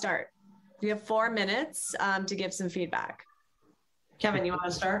wants to start? We have 4 minutes to give some feedback. Kevin, you want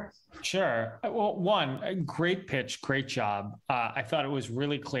to start? Sure. Well, one, a great pitch, great job. I thought it was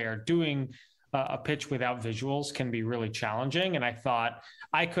really clear. Doing a pitch without visuals can be really challenging. And I thought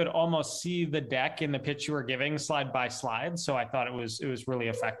I could almost see the deck in the pitch you were giving slide by slide. So I thought it was really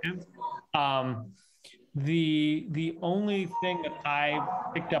effective. The only thing that I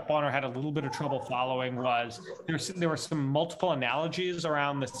picked up on or had a little bit of trouble following was there were some multiple analogies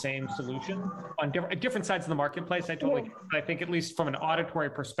around the same solution on different sides of the marketplace. I think at least from an auditory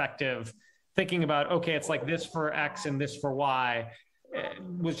perspective, thinking about, okay, it's like this for X and this for Y,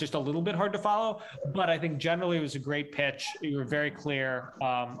 was just a little bit hard to follow, but I think generally it was a great pitch. You were very clear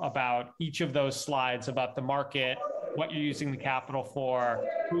about each of those slides, about the market, what you're using the capital for,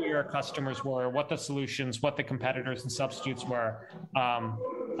 who your customers were, what the solutions, what the competitors and substitutes were.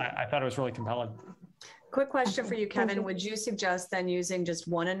 I thought it was really compelling. Quick question for you, Kevin. Would you suggest then using just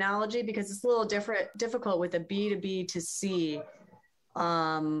one analogy? Because it's a little difficult with a B2B to C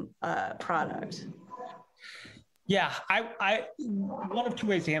product. Yeah, I one of 2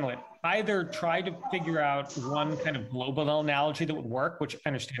 ways to handle it. Either try to figure out one kind of global analogy that would work, which I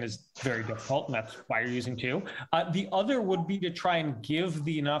understand is very difficult, and that's why you're using 2. The other would be to try and give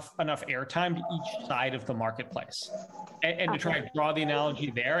enough airtime to each side of the marketplace, and to try and draw the analogy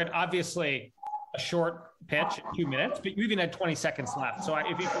there. And obviously, a short pitch, 2 minutes, but you even had 20 seconds left. So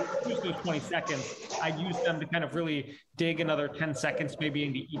if you use those 20 seconds, I'd use them to kind of really dig another 10 seconds maybe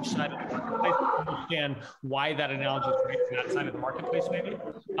into each side of the marketplace to understand why that analogy is right for that side of the marketplace maybe.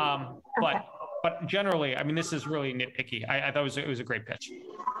 But generally, I mean, this is really nitpicky. I thought it was a great pitch.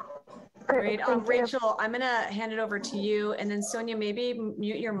 Great. Rachel, I'm going to hand it over to you. And then Sonia, maybe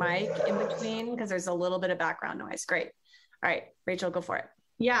mute your mic in between because there's a little bit of background noise. Great. All right, Rachel, go for it.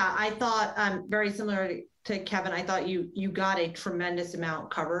 Yeah, I thought very similar to Kevin. I thought you got a tremendous amount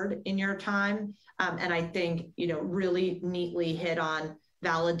covered in your time, and I think really neatly hit on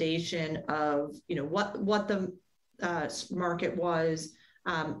validation of what the market was,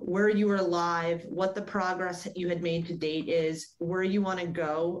 where you were live, what the progress you had made to date is, where you want to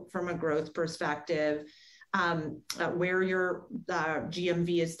go from a growth perspective, where your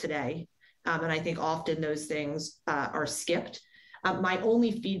GMV is today, and I think often those things are skipped. My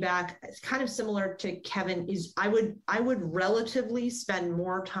only feedback is kind of similar to Kevin is I would relatively spend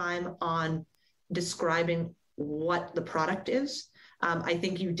more time on describing what the product is. I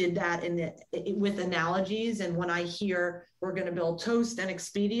think you did that with analogies. And when I hear we're going to build Toast and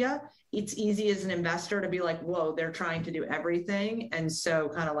Expedia, it's easy as an investor to be like, whoa, they're trying to do everything. And so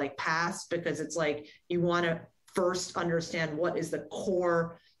kind of like pass, because it's like you want to first understand what is the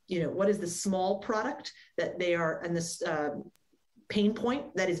core, what is the small product that they are, and this pain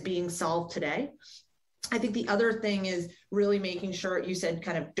point that is being solved today. I think the other thing is really making sure, you said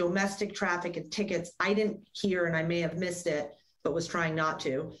kind of domestic traffic and tickets. I didn't hear, and I may have missed it, but was trying not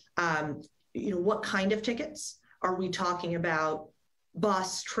to. What kind of tickets are we talking about?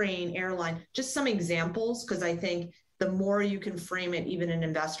 Bus, train, airline, just some examples, because I think the more you can frame it, even in an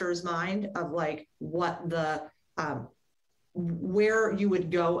investor's mind, of like what where you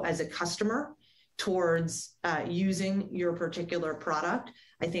would go as a customer towards using your particular product,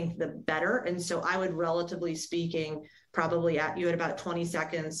 I think the better. And so I would, relatively speaking, probably you had about 20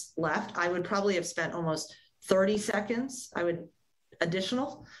 seconds left. I would probably have spent almost 30 seconds. I would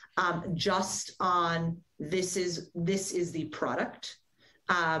additional, just on this is the product.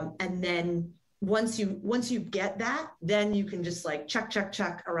 And then once you get that, then you can just like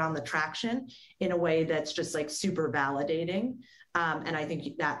check around the traction in a way that's just like super validating. And I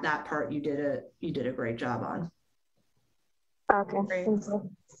think that part you did a great job on. Okay, great. Thank you.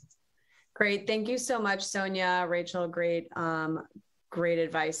 Great. Thank you so much, Sonia, Rachel. Great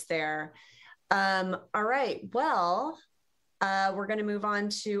advice there. All right. Well, we're going to move on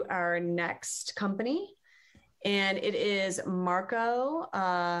to our next company, and it is Marco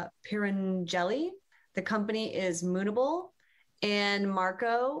Pirangelli. The company is Moonable. And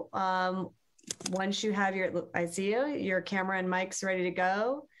Marco, once you have I see your camera and mic's ready to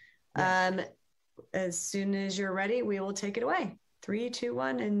go. Yes. As soon as you're ready, we will take it away. 3, 2,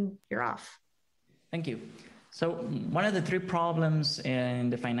 1, and you're off. Thank you. So one of the 3 problems in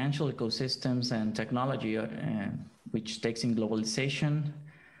the financial ecosystems and technology, which takes in globalization,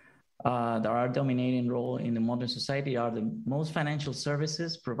 that are dominating role in the modern society, are the most financial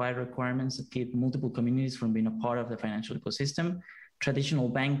services provide requirements that keep multiple communities from being a part of the financial ecosystem. Traditional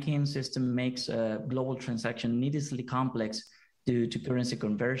banking system makes a global transaction needlessly complex due to currency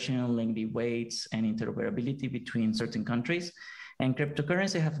conversion, lengthy waits, and interoperability between certain countries. And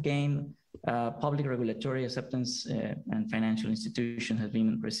cryptocurrency have gained public regulatory acceptance, and financial institutions have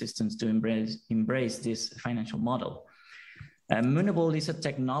been resistant to embrace this financial model. Moonable is a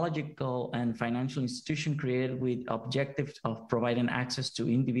technological and financial institution created with objective of providing access to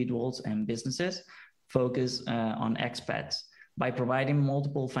individuals and businesses focused on expats by providing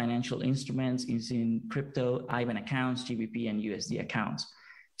multiple financial instruments using crypto, IBAN accounts, GBP, and USD accounts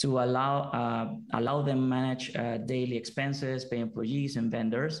to allow them manage daily expenses, pay employees and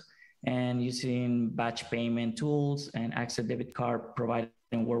vendors, and using batch payment tools and access debit card, providing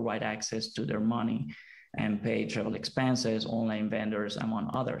worldwide access to their money and pay travel expenses, online vendors, among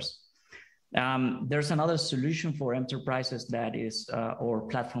others. There's another solution for enterprises that is, or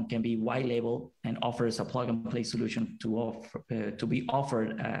platform can be white label and offers a plug and play solution to be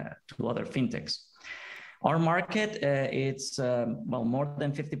offered to other fintechs. Our market, it's more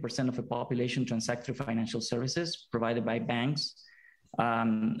than 50% of the population transact through financial services provided by banks.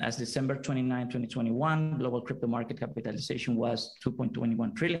 As December 29, 2021, global crypto market capitalization was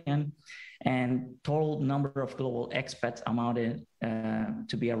 2.21 trillion, and total number of global expats amounted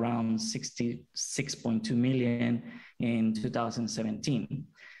to be around 66.2 million in 2017.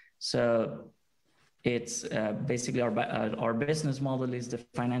 So it's basically our business model is the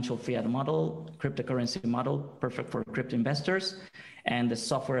financial fiat model, cryptocurrency model, perfect for crypto investors, and the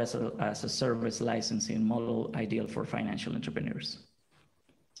software as a service licensing model, ideal for financial entrepreneurs.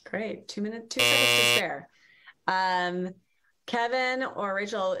 Great. 2 seconds to spare. Kevin or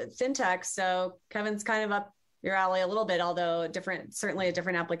Rachel, fintech. So Kevin's kind of up your alley a little bit, although certainly a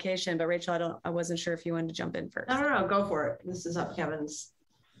different application. But Rachel, I wasn't sure if you wanted to jump in first. No, go for it. This is up Kevin's.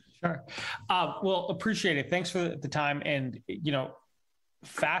 Sure. Well, appreciate it. Thanks for the time. And,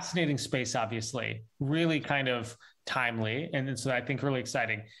 fascinating space, obviously, really kind of timely. And so I think really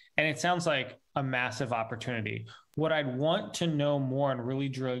exciting. And it sounds like a massive opportunity. What I'd want to know more and really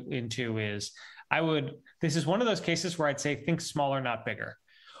drill into is, this is one of those cases where I'd say, think smaller, not bigger.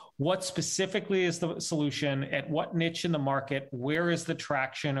 What specifically is the solution? At what niche in the market? Where is the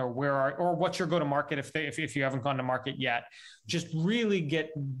traction, or what's your go-to-market if you haven't gone to market yet? Just really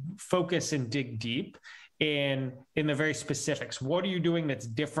get focus and dig deep in the very specifics. What are you doing that's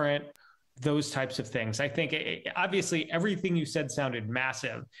different? Those types of things. I think obviously everything you said sounded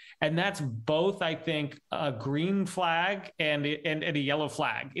massive, and that's both, I think, a green flag and a yellow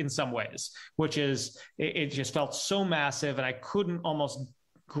flag in some ways, which is it just felt so massive, and I couldn't almost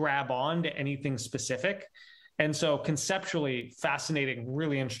grab on to anything specific. And so conceptually fascinating,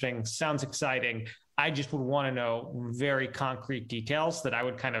 really interesting, sounds exciting. I just would want to know very concrete details that I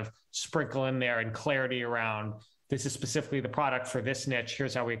would kind of sprinkle in there, and clarity around this is specifically the product for this niche.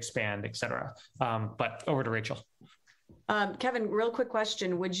 Here's how we expand, et cetera. But over to Rachel. Kevin, real quick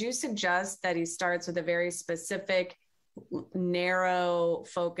question. Would you suggest that he starts with a very specific, narrow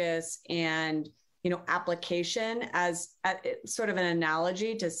focus and application as sort of an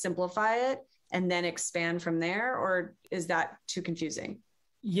analogy to simplify it, and then expand from there? Or is that too confusing?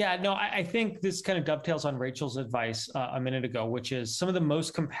 Yeah, no, I think this kind of dovetails on Rachel's advice a minute ago, which is some of the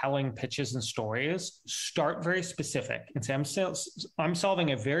most compelling pitches and stories start very specific and say, I'm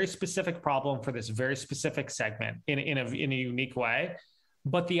solving a very specific problem for this very specific segment in a unique way,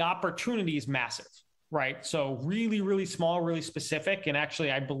 but the opportunity is massive, right? So really, really small, really specific. And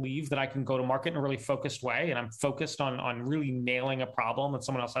actually, I believe that I can go to market in a really focused way. And I'm focused on really nailing a problem that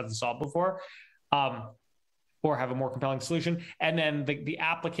someone else hasn't solved before. or have a more compelling solution. And then the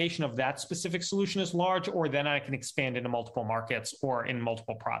application of that specific solution is large, or then I can expand into multiple markets or in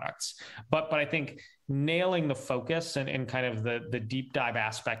multiple products. But I think nailing the focus and kind of the deep dive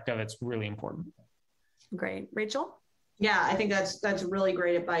aspect of it's really important. Great. Rachel? Yeah, I think that's really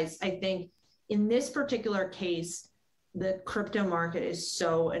great advice. I think in this particular case, the crypto market is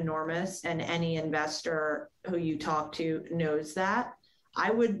so enormous, and any investor who you talk to knows that. I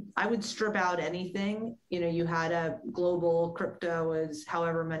would strip out anything. You had a global crypto is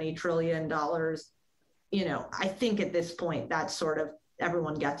however many $1 trillion. I think at this point that's sort of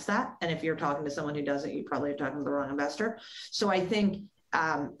everyone gets that. And if you're talking to someone who doesn't, you probably are talking to the wrong investor. So I think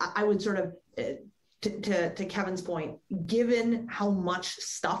I would sort of to Kevin's point, given how much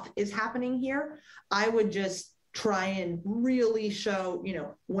stuff is happening here, I would just try and really show,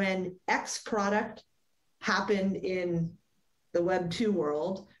 when X product happened in the Web 2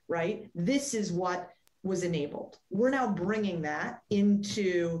 world, right? This is what was enabled. We're now bringing that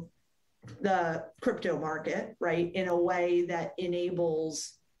into the crypto market, right? In a way that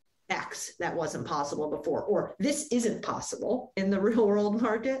enables X that wasn't possible before, or this isn't possible in the real world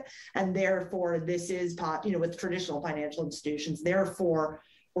market. And therefore this is, with traditional financial institutions, therefore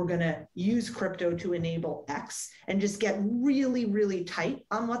we're going to use crypto to enable X, and just get really, really tight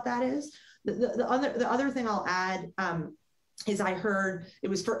on what that is. The other thing I'll add, is I heard it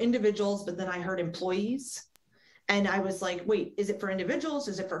was for individuals, but then I heard employees. And I was like, wait, is it for individuals?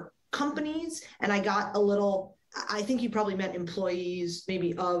 Is it for companies? And I got a little, I think you probably meant employees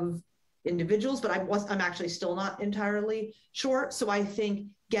maybe of individuals, but I'm actually still not entirely sure. So I think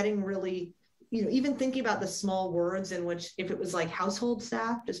getting really, even thinking about the small words in which, if it was like household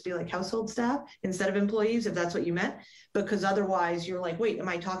staff, just be like household staff instead of employees, if that's what you meant, because otherwise you're like, wait, am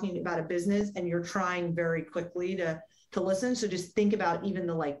I talking about a business? And you're trying very quickly to listen. So just think about even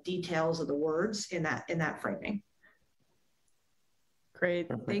the details of the words in that framing. Great.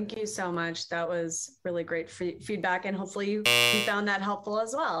 Thank you so much. That was really great feedback. And hopefully you found that helpful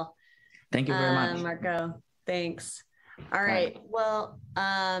as well. Thank you very much, Marco. Thanks. All right. Well,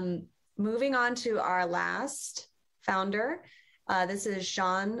 moving on to our last founder. This is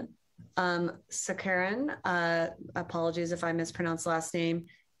Sean Sakaran. Apologies if I mispronounced the last name,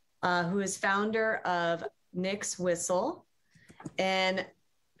 who is founder of Nick's Whistle. And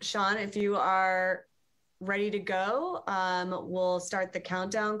Sean, if you are ready to go, we'll start the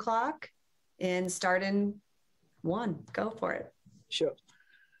countdown clock and start in 1. Go for it. Sure.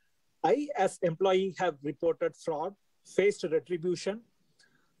 I, as employee, have reported fraud, faced retribution.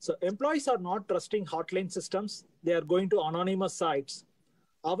 So employees are not trusting hotline systems. They are going to anonymous sites.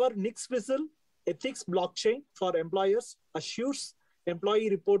 Our Nick's Whistle ethics blockchain for employers assures employee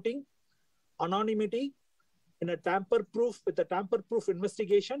reporting, anonymity, with the tamper-proof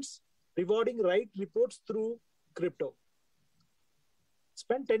investigations, rewarding right reports through crypto.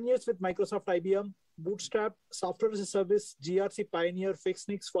 Spent 10 years with Microsoft, IBM, Bootstrap, Software as a Service, GRC Pioneer, fixed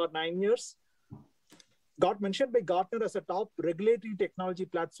Nix for 9 years. Got mentioned by Gartner as a top regulatory technology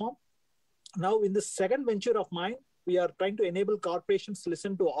platform. Now in the second venture of mine, we are trying to enable corporations to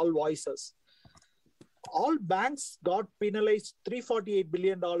listen to all voices. All banks got penalized $348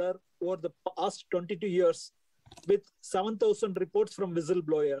 billion over the past 22 years with 7,000 reports from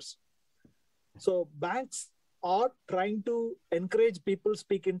whistleblowers. So banks are trying to encourage people to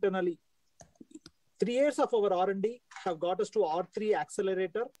speak internally. 3 years of our R&D have got us to R3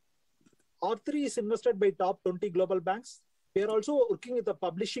 Accelerator. R3 is invested by top 20 global banks. We are also working with a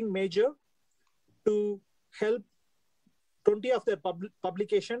publishing major to help 20 of their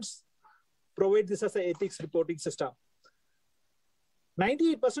publications provide this as an ethics reporting system.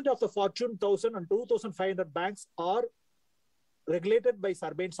 98% of the Fortune 1000 and 2,500 banks are regulated by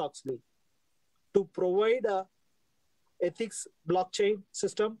Sarbanes-Oxley to provide a ethics blockchain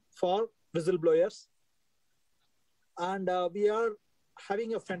system for whistleblowers. And we are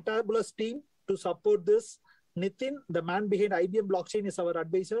having a fantabulous team to support this. Nitin, the man behind IBM Blockchain, is our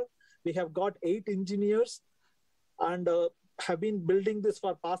advisor. We have got 8 engineers and have been building this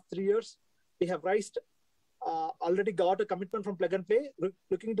for past 3 years. We have raised, already got a commitment from Plug and Play,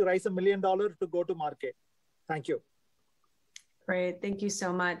 looking to raise $1 million to go to market. Thank you. Great. Thank you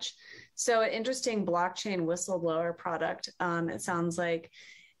so much. So an interesting blockchain whistleblower product, it sounds like.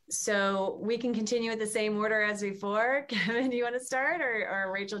 So we can continue with the same order as before. Kevin, do you want to start,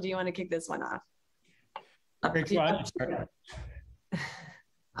 or Rachel, do you want to kick this one off? Rachel, why don't you start?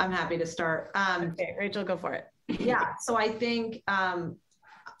 I'm happy to start. Okay, Rachel, go for it. Yeah, so I think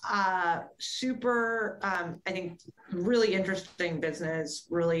I think really interesting business,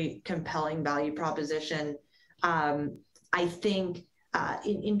 really compelling value proposition. I think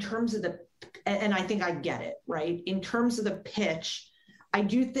in terms of the and I think I get it, right? In terms of the pitch, I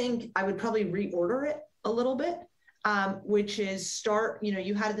do think I would probably reorder it a little bit, which is start,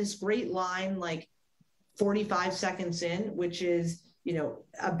 you had this great line like 45 seconds in, which is,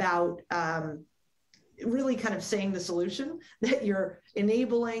 about really kind of saying the solution that you're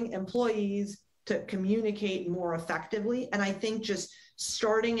enabling employees to communicate more effectively. And I think just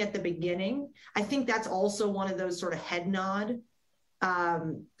starting at the beginning, I think that's also one of those sort of head nod,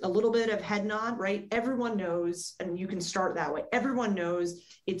 a little bit of head nod, right? Everyone knows, and you can start that way. Everyone knows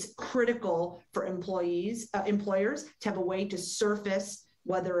it's critical for employers to have a way to surface,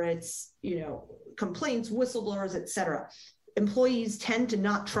 whether it's, complaints, whistleblowers, et cetera. Employees tend to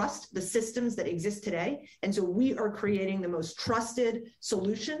not trust the systems that exist today. And so we are creating the most trusted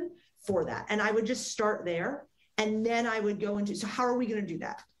solution for that. And I would just start there. And then I would go into, so how are we going to do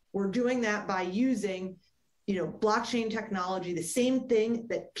that? We're doing that by using, blockchain technology, the same thing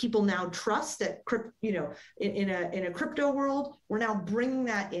that people now trust that, in a crypto world, we're now bringing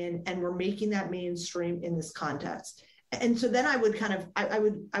that in and we're making that mainstream in this context. And so then I would kind of, I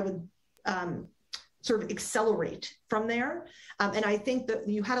would sort of accelerate from there. And I think that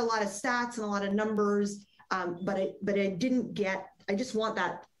you had a lot of stats and a lot of numbers, but I didn't get, I just want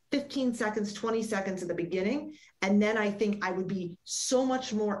that 15 seconds, 20 seconds at the beginning. And then I think I would be so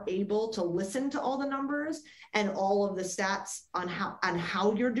much more able to listen to all the numbers and all of the stats on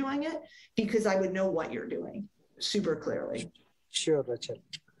how you're doing it, because I would know what you're doing super clearly. Sure, Rachel.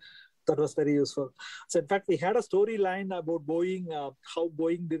 That was very useful. So in fact, we had a storyline about Boeing, how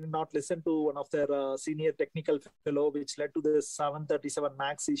Boeing did not listen to one of their senior technical fellow, which led to the 737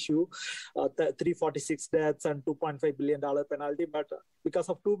 MAX issue, 346 deaths and $2.5 billion penalty. But because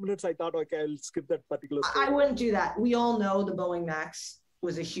of 2 minutes, I thought, okay, I'll skip that particular story. I wouldn't do that. We all know the Boeing MAX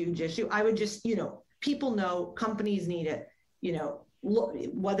was a huge issue. I would just, people know, companies need it,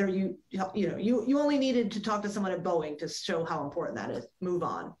 whether you only needed to talk to someone at Boeing to show how important that is. Move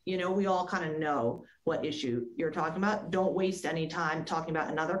on. We all kind of know what issue you're talking about. Don't waste any time talking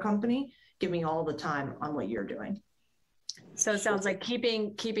about another company. Give me all the time on what you're doing. So it sounds like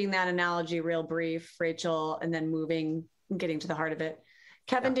keeping that analogy real brief, Rachel, and then getting to the heart of it.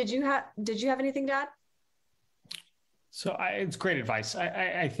 Kevin, yeah. Did you have anything to add? So it's great advice.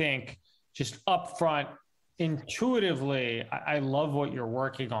 I think just upfront, intuitively, I love what you're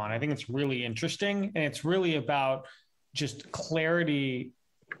working on. I think it's really interesting. And it's really about just clarity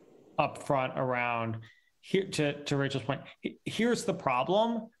upfront around here, to Rachel's point. Here's the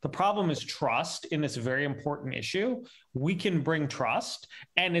problem. The problem is trust in this very important issue. We can bring trust,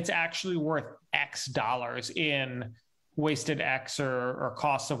 and it's actually worth X dollars in wasted X or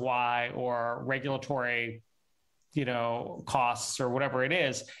costs of Y or regulatory, costs or whatever it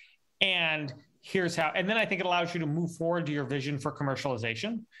is. And here's how, and then I think it allows you to move forward to your vision for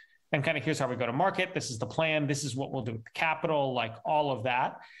commercialization and kind of here's how we go to market. This is the plan. This is what we'll do with the capital, like all of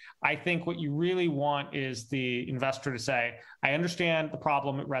that. I think what you really want is the investor to say, I understand the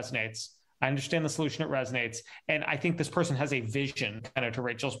problem, it resonates. I understand the solution, it resonates. And I think this person has a vision, kind of to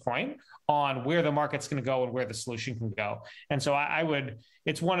Rachel's point, on where the market's going to go and where the solution can go. And so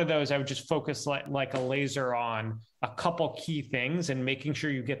it's one of those, I would just focus like a laser on a couple key things and making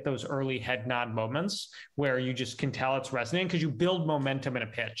sure you get those early head nod moments where you just can tell it's resonating, because you build momentum in a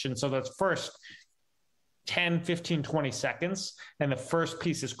pitch. And so those first 10, 15, 20 seconds. And the first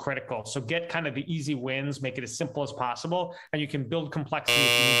piece is critical. So get kind of the easy wins, make it as simple as possible, and you can build complexity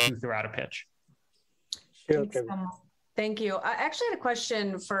if you need to throughout a pitch. Sure, Thank you. I actually had a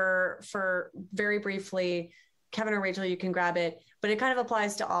question for very briefly, Kevin or Rachel, you can grab it, but it kind of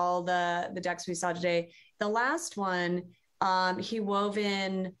applies to all the decks we saw today. The last one, he wove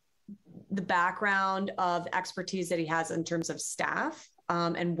in the background of expertise that he has in terms of staff.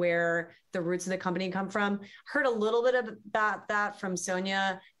 And where the roots of the company come from. Heard a little bit about that from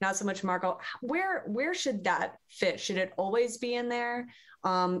Sonia, not so much Marco. Where should that fit? Should it always be in there?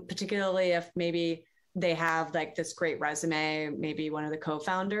 Particularly if maybe they have like this great resume, maybe one of the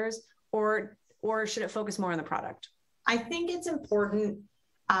co-founders, or should it focus more on the product? I think it's important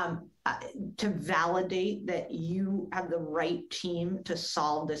to validate that you have the right team to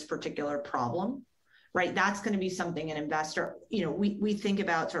solve this particular problem. Right, that's going to be something an investor, we think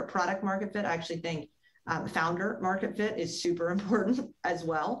about sort of product market fit. I actually think founder market fit is super important as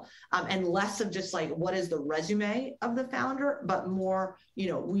well. And less of just like, what is the resume of the founder, but more,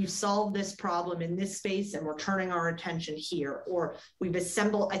 we've solved this problem in this space and we're turning our attention here. Or we've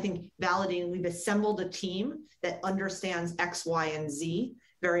assembled, I think validating, we've assembled a team that understands X, Y, and Z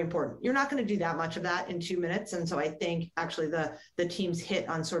very important. You're not going to do that much of that in 2 minutes. And so I think actually the team's hit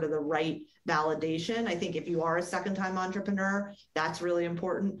on sort of the right validation. I think if you are a second-time entrepreneur, that's really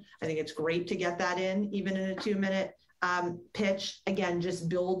important. I think it's great to get that in, even in a 2-minute pitch. Again, just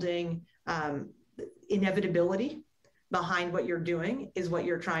building inevitability behind what you're doing is what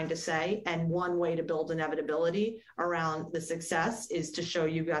you're trying to say. And one way to build inevitability around the success is to show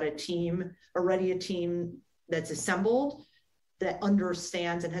you've got a team that's assembled, that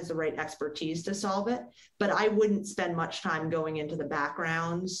understands and has the right expertise to solve it. But I wouldn't spend much time going into the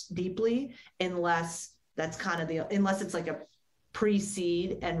backgrounds deeply unless unless it's like a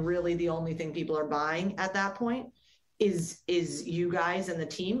pre-seed and really the only thing people are buying at that point is you guys and the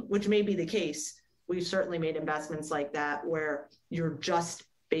team, which may be the case. We've certainly made investments like that where you're just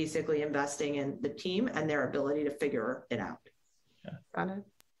basically investing in the team and their ability to figure it out. Yeah. Got it.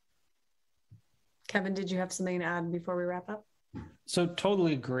 Kevin, did you have something to add before we wrap up? So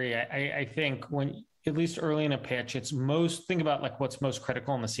totally agree. I think when, at least early in a pitch, think about like what's most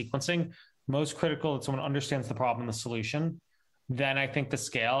critical in the sequencing. Most critical that someone understands the problem and the solution. Then I think the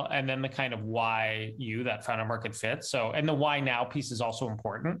scale, and then the kind of why that founder market fit. So, and the why now piece is also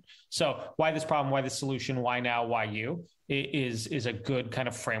important. So why this problem, why this solution, why now, why you is a good kind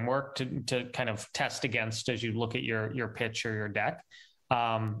of framework to kind of test against as you look at your pitch or your deck.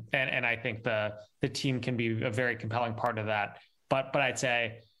 And I think the team can be a very compelling part of that. But I'd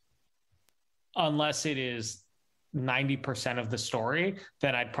say unless it is 90% of the story,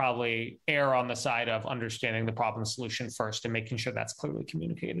 then I'd probably err on the side of understanding the problem solution first and making sure that's clearly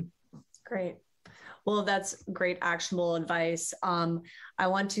communicated. Great. Well, that's great actionable advice. I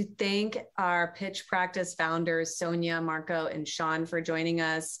want to thank our pitch practice founders, Sonia, Marco, and Sean, for joining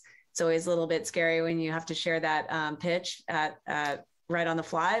us. It's always a little bit scary when you have to share that pitch right on the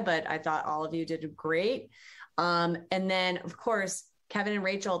fly, but I thought all of you did great. And then, of course, Kevin and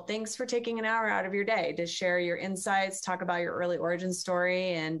Rachel, thanks for taking an hour out of your day to share your insights, talk about your early origin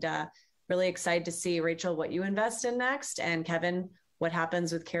story, and really excited to see, Rachel, what you invest in next, and Kevin, what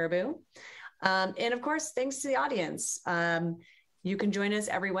happens with Caribou. And of course, thanks to the audience. You can join us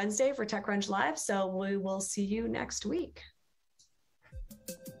every Wednesday for TechCrunch Live, so we will see you next week.